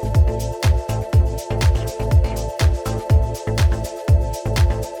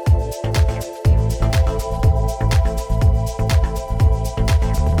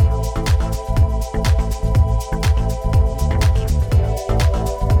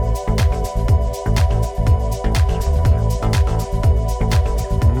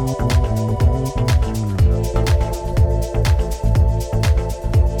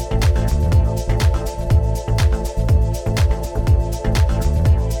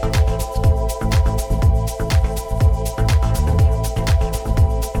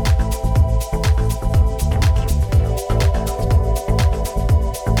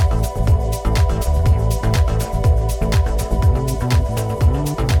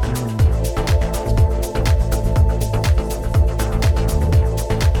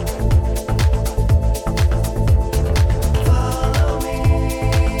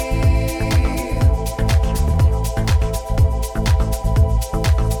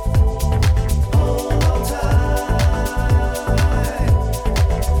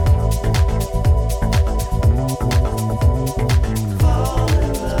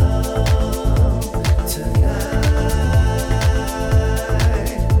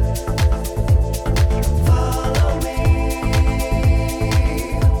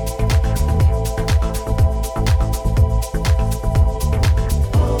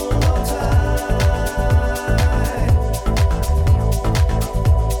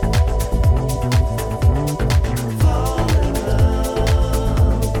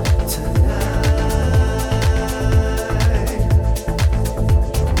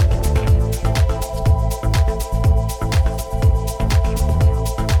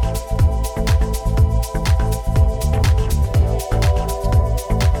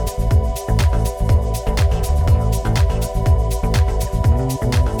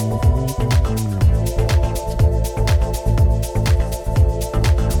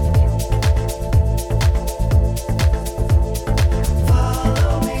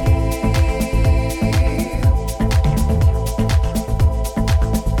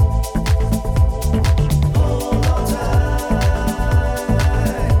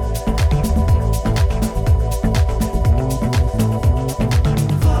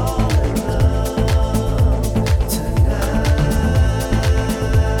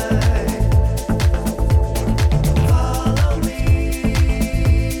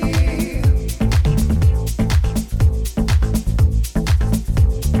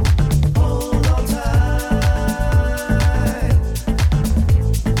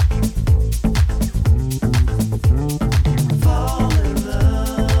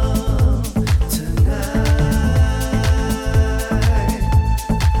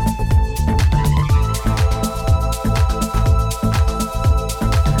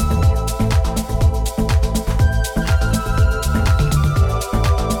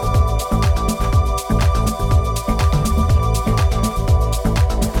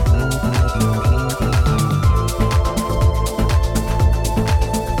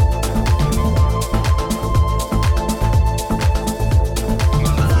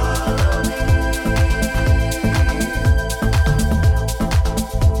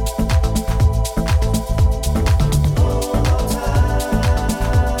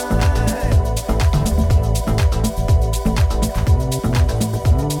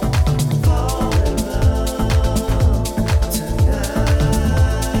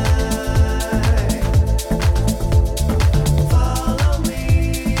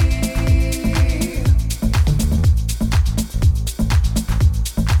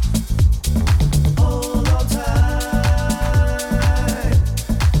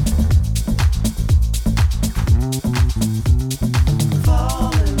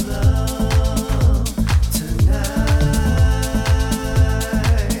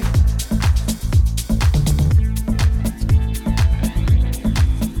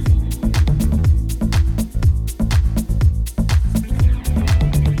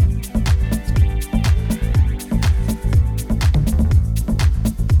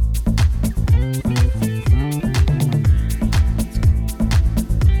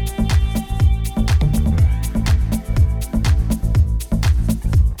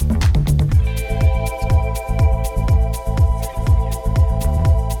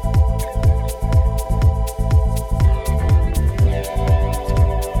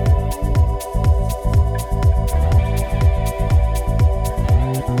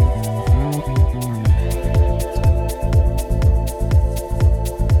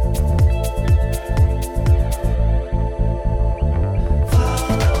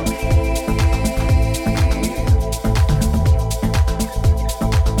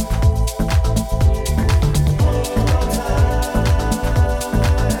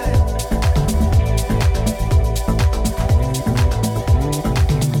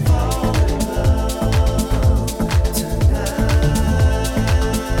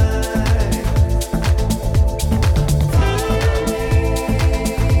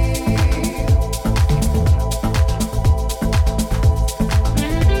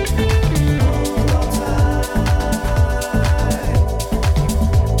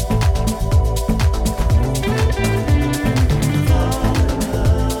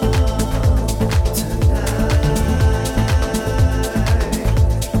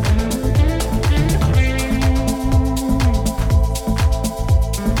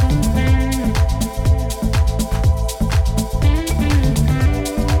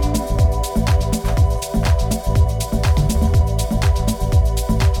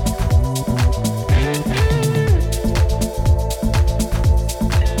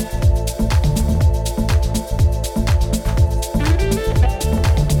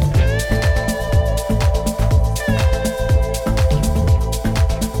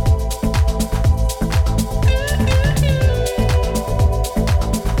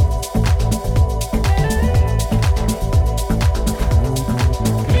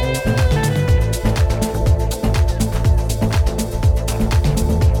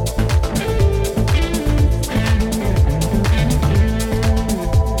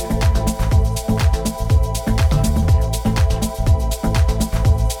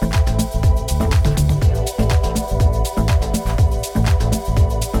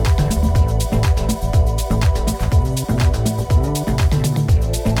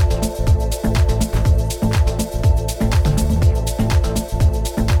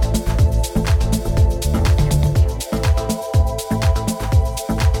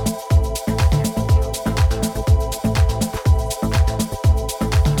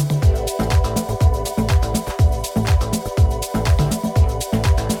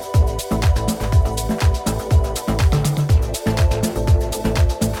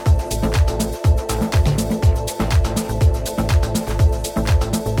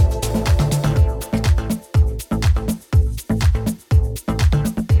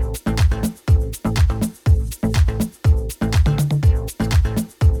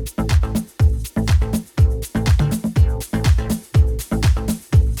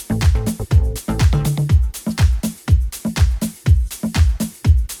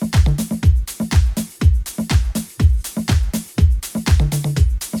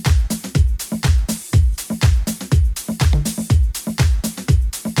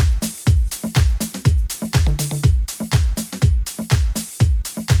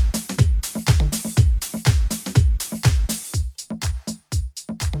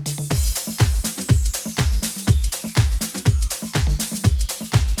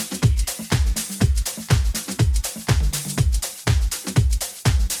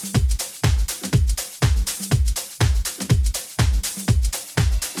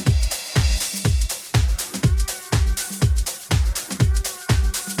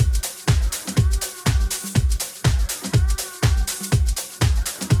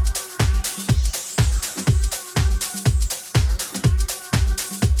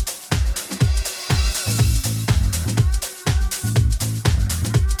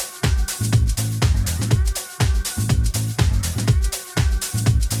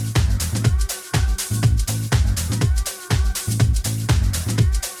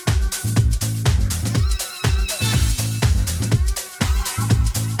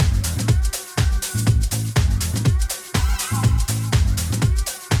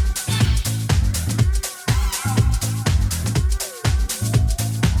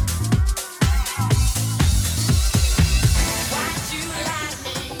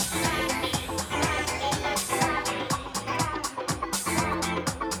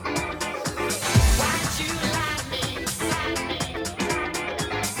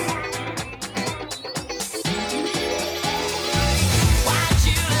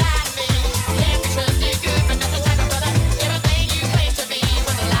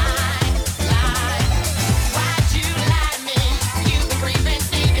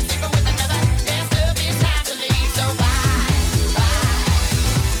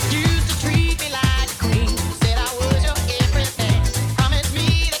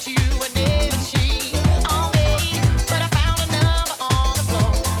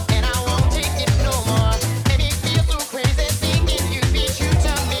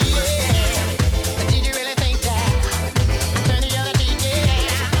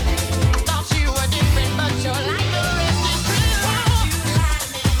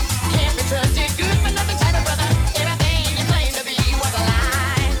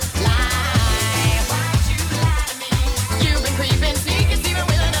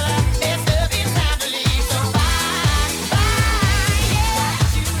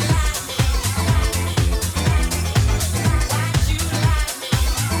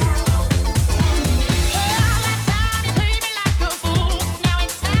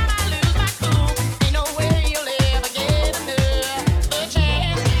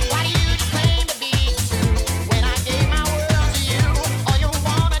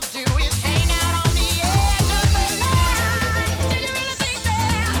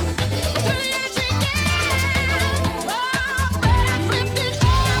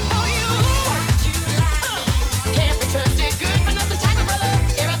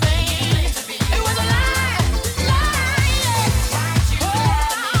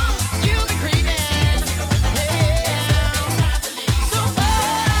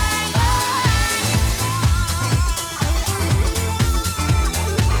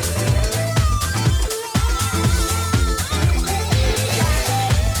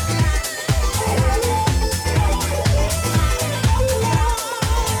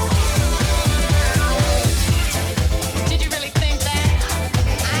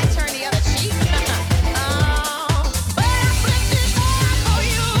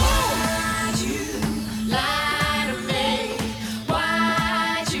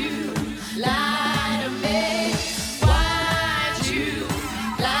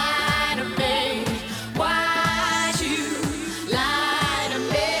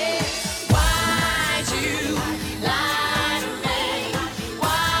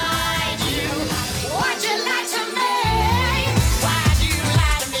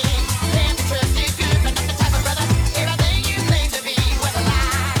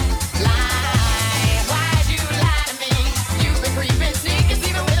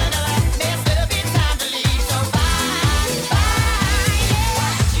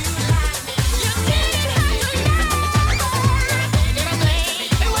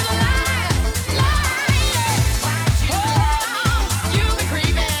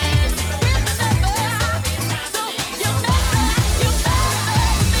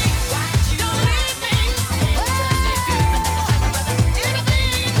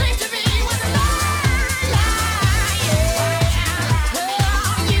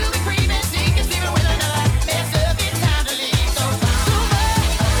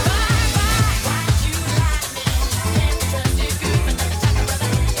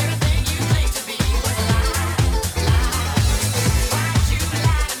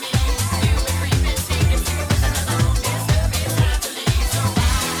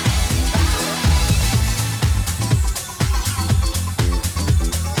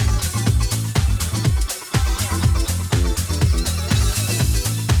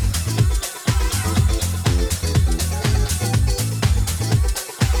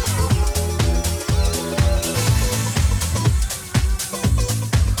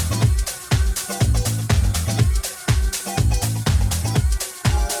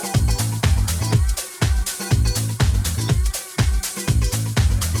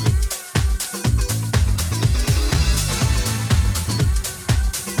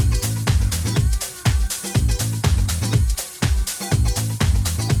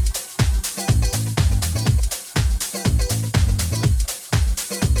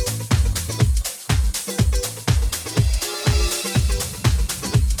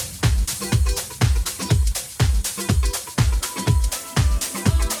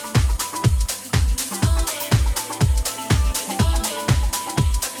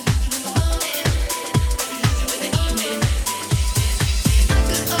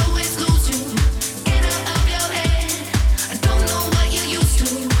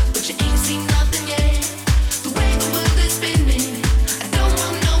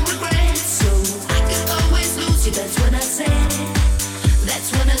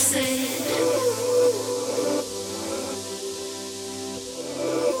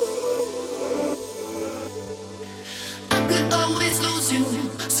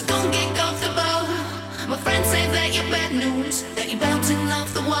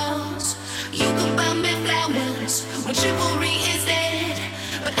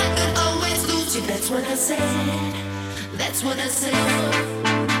 what I said. That's what I said.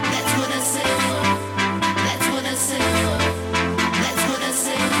 That's what I said. That's what I said. That's what I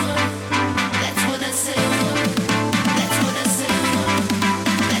said. That's what I said. That's what I said. That's what I said.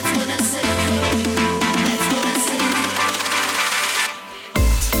 That's what I said.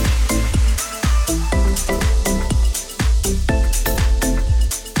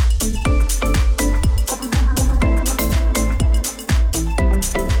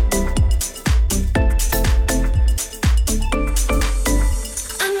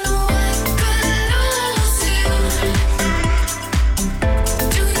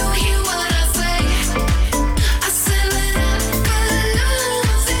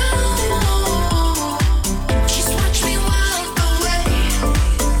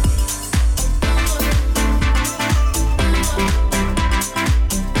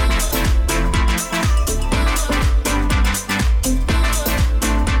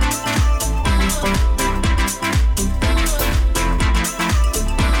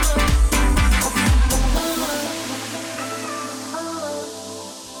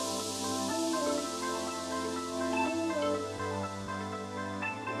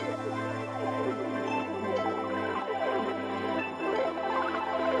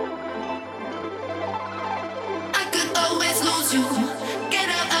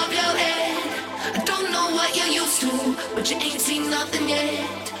 But you ain't seen nothing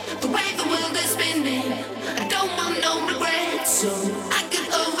yet. The way the world is spinning, I don't want no regrets. So I could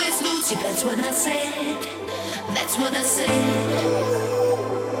always lose you. That's what I said. That's what I said.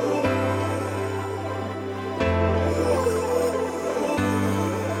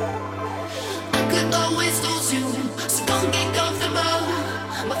 Always lose you, so don't get comfortable.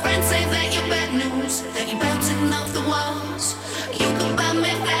 My friends say that you're bad news, that you're bouncing off the walls. You can buy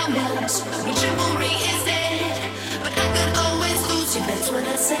me flowers, your chivalry is dead. But I could always lose you, that's what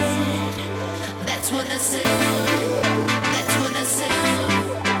I said. That's what I said. That's what I said.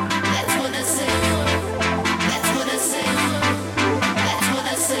 That's what I said. That's what I said. That's what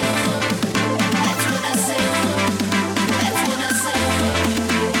I said. That's what I said. That's what I said.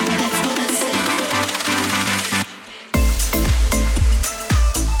 That's what I said.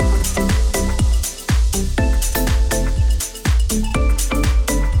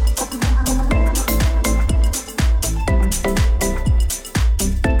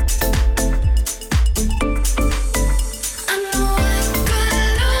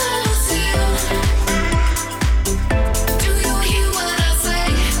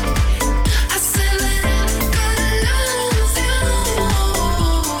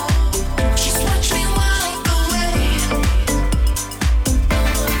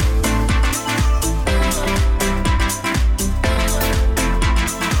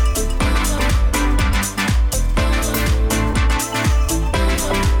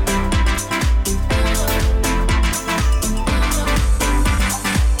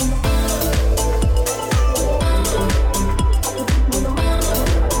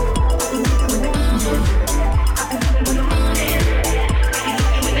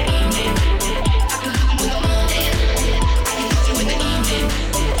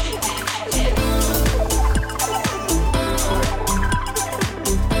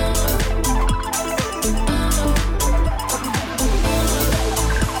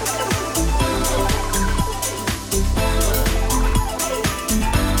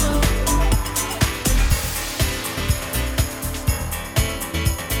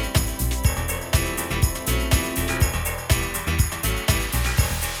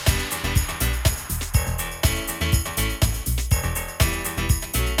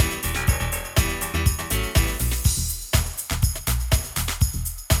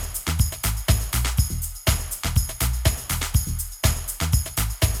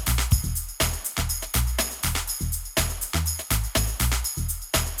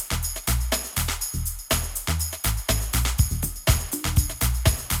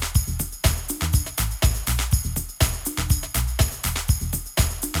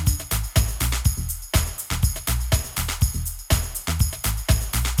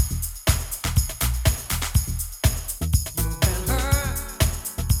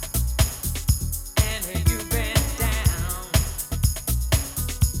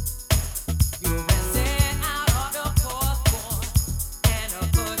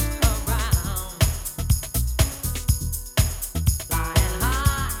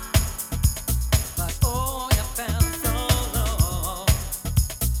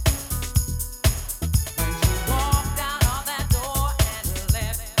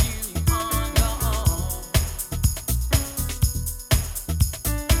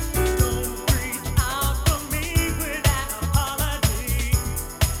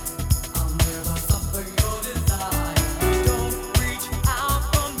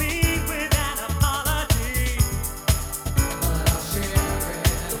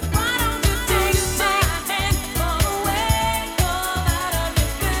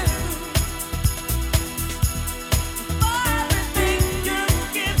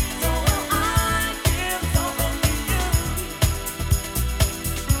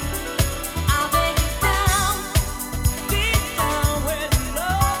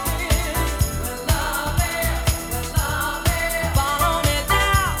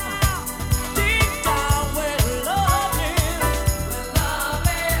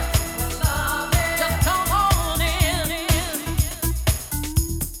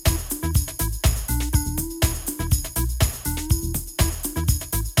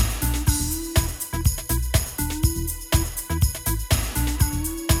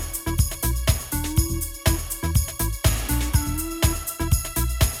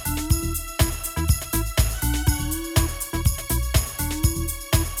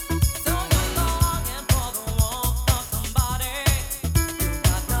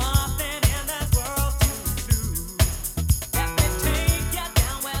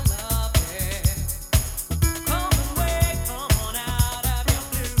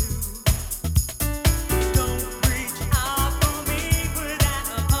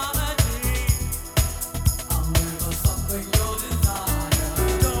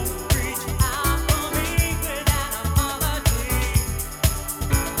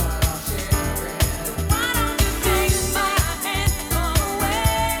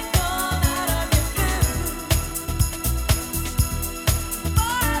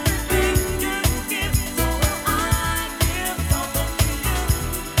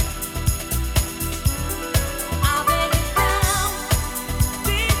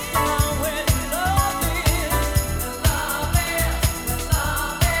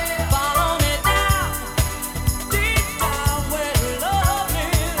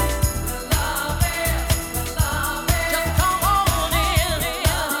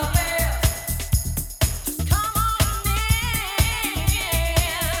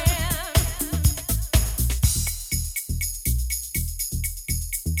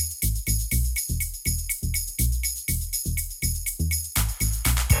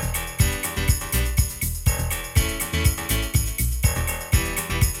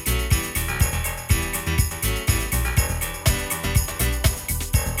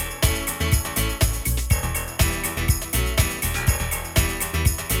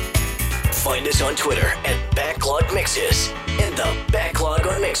 us on Twitter at Backlog Mixes and the Backlog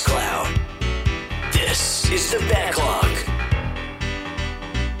on Mixcloud. This is the Backlog.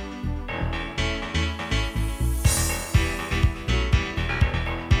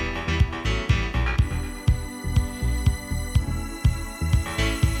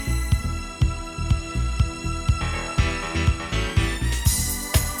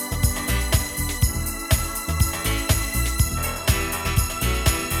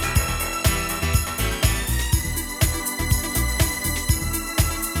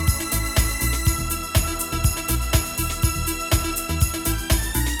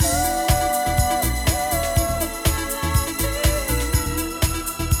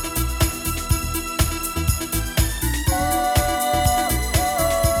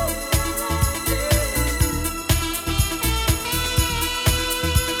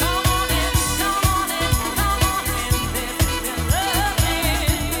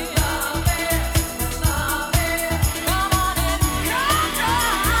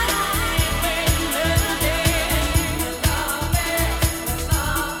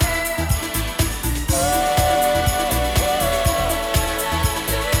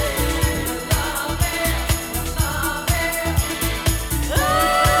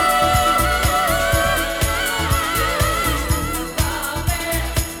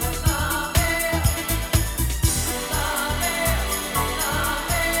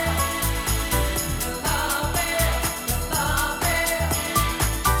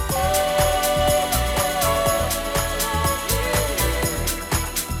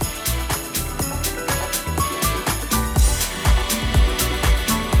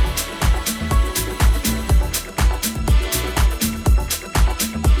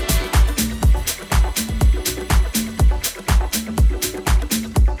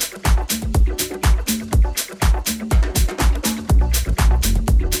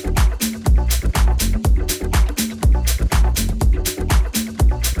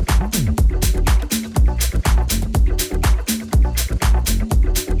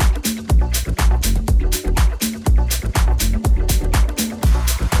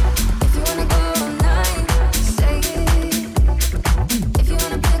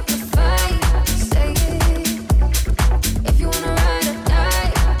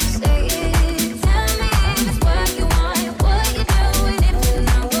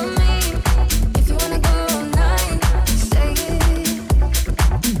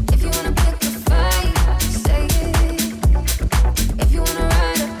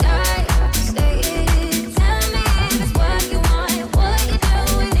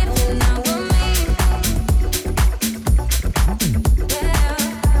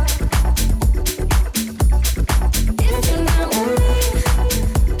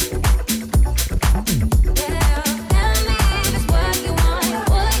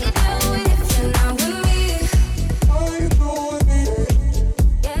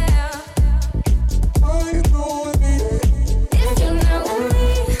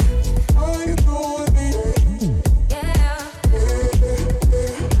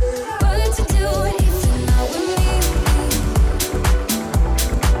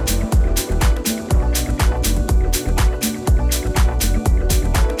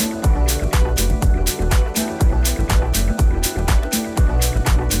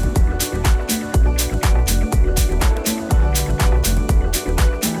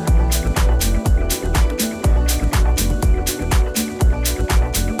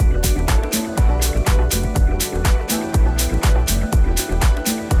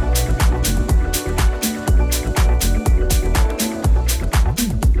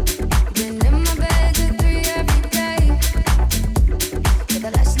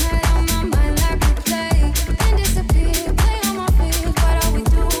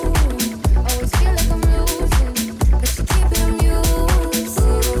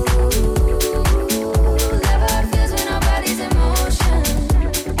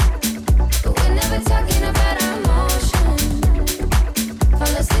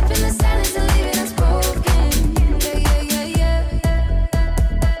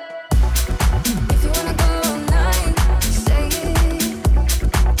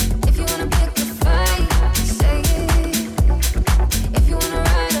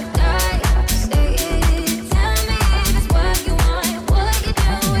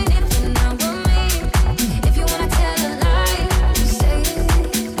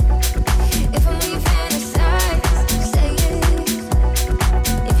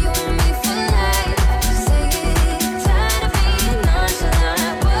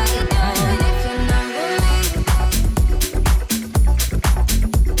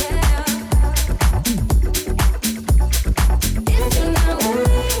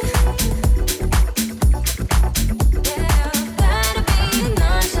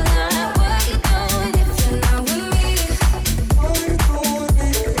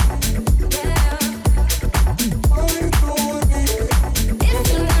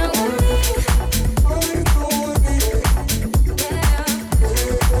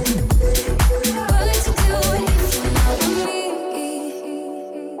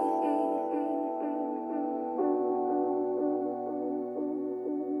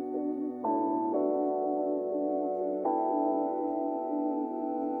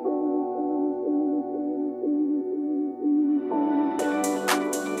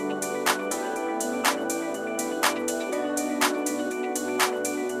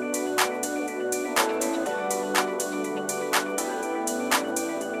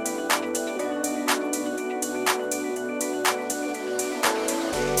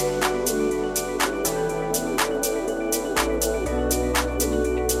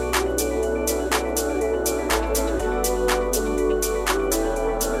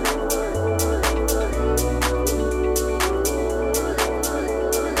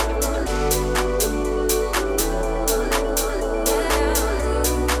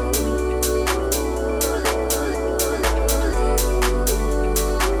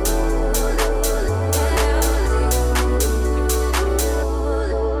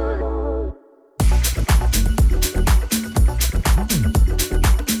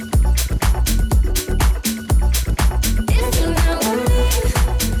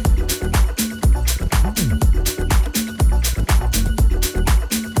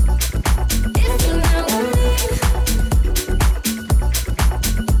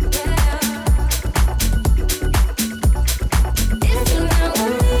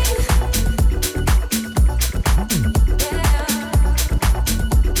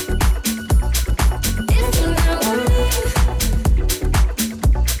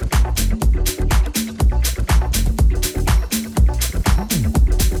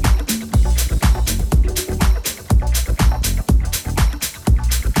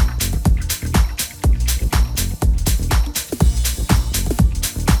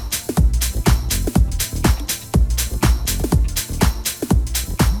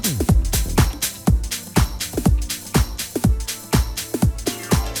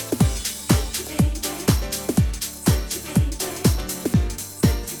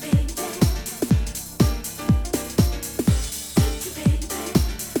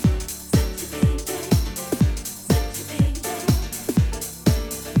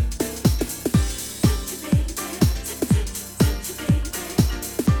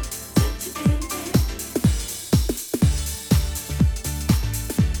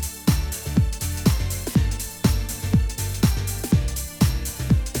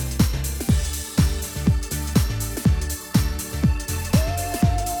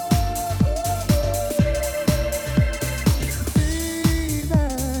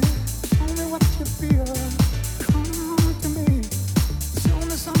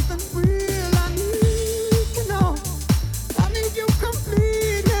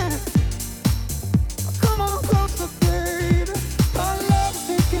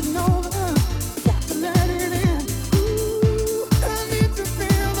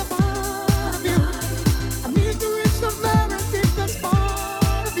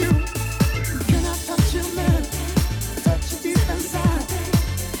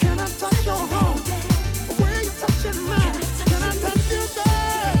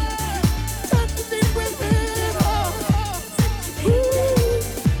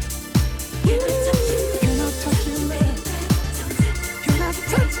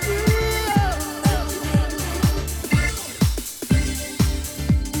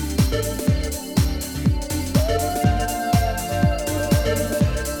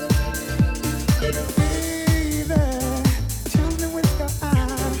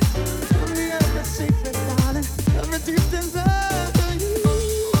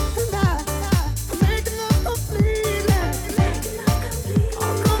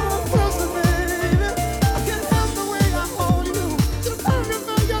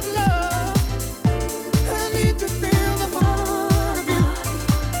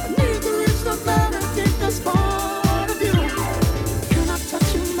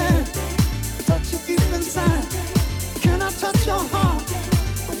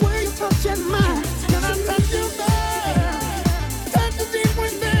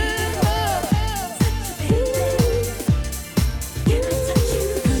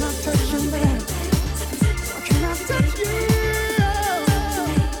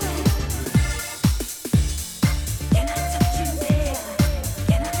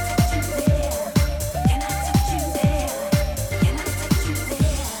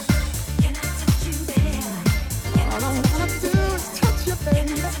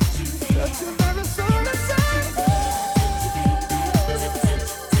 Touch you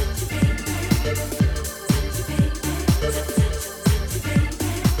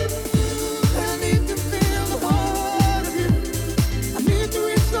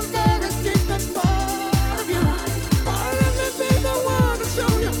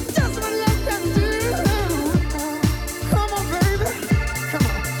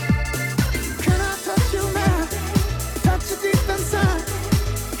deep inside.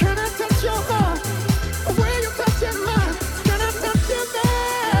 Can I touch your heart?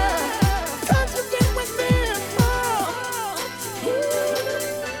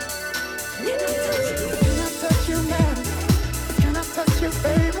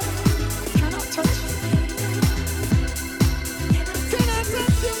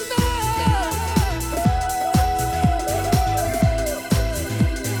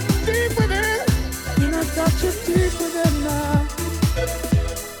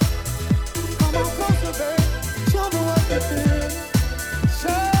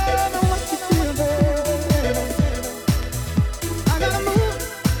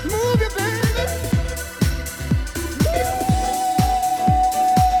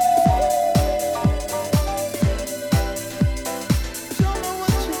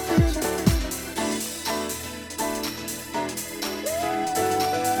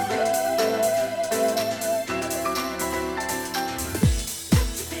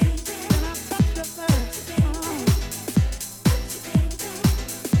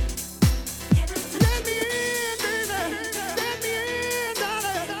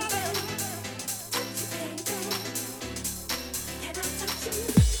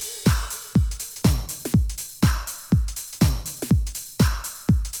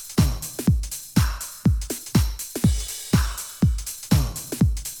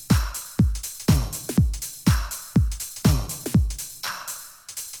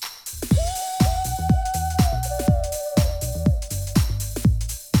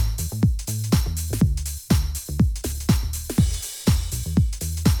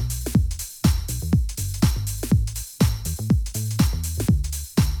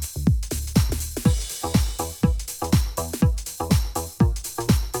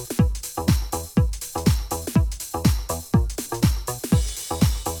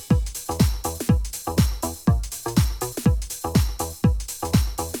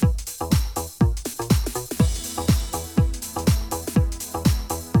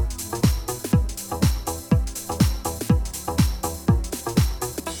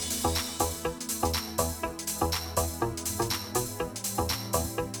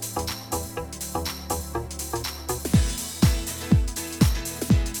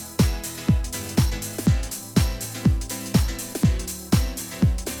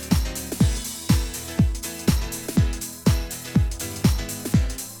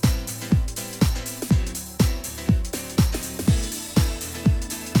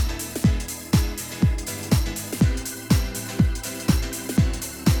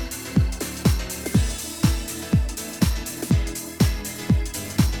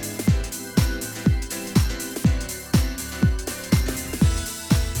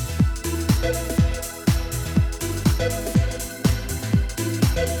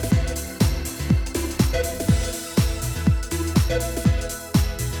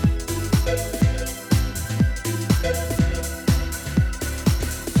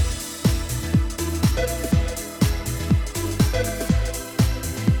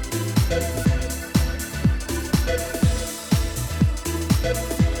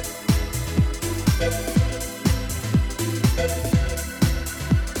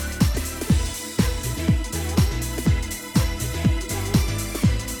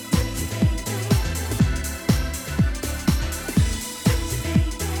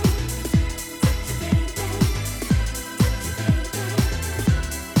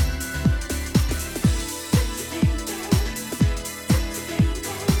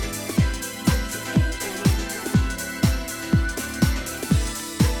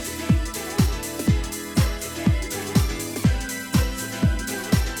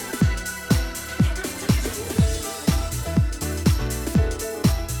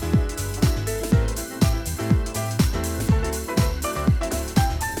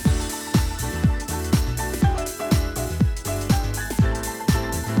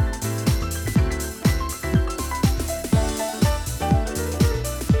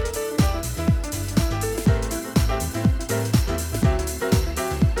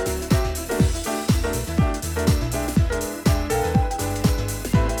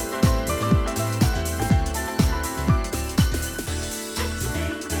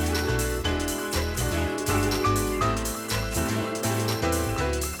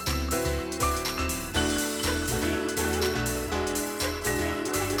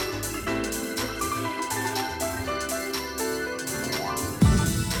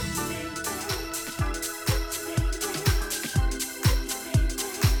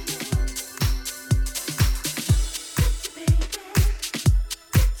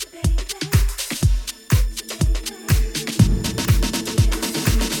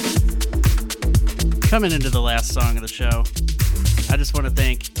 Coming into the last song of the show, I just want to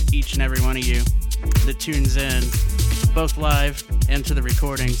thank each and every one of you that tunes in, both live and to the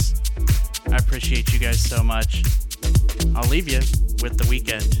recordings. I appreciate you guys so much. I'll leave you with The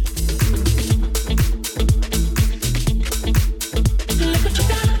Weeknd.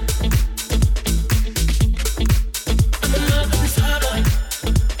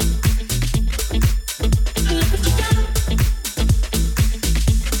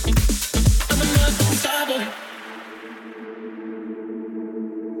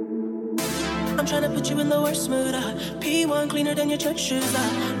 I'm trying to put you in the worst mood. P1 cleaner than your church shoes.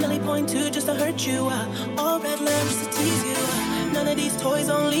 Nelly point 2 just to hurt you. All red lamps just to tease you. None of these toys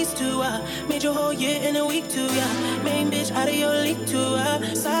on lease to. Made your whole year in a week too. Main bitch out of your league too.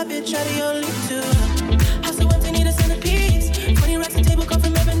 Side bitch out of your league too. House of empty need a centerpiece. 20 racks a table come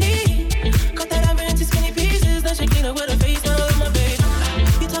from ebony. Cut that ivory into skinny pieces. Then she clean up with her face. Now I love my babe.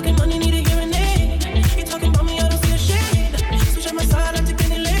 You talking money, need a hearing aid. You talking about me, I don't see a shade. Switch on my side, I take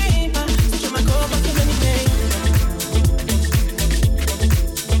any lane. Switch on my core, I can anything.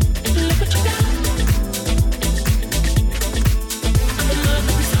 Look what you got. I'm in love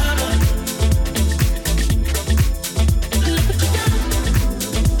with this hard boy. Look what you got.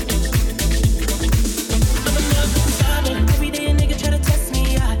 I'm in love with this hard boy. Every day a nigga try to test me,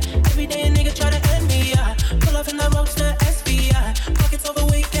 every day a nigga try to end me, pull off in that roadster SVI. Pockets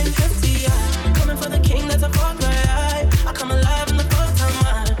overweight and hefty, coming for the king, that's a far cry. I come alive in the fall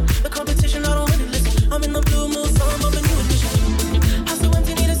time, the competition, I don't really listen. I'm in the blue moon, so I'm bumping new edition. House so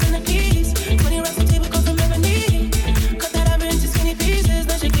empty, need a centerpiece. 20 racks a table come from ebony. Cut that ivory into skinny pieces.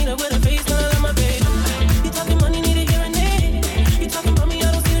 Then she clean up with her face, now I love my babe. You talking money, need a hearing aid. You talking about me,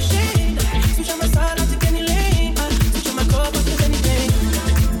 I don't see a shade. Switch on my side, I take any lane. Switch on my core, I can anything.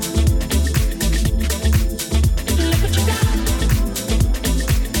 Look what you got.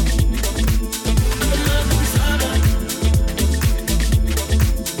 I'm in love with this hard boy.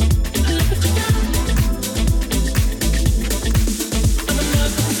 Look what you got. I'm in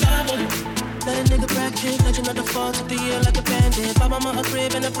love with this hard boy. Let a nigga practice, legend of the fall, took the year like a bandit. Bought mama a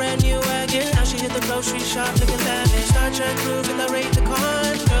crib and a brand new wagon. Now she hit the grocery shop,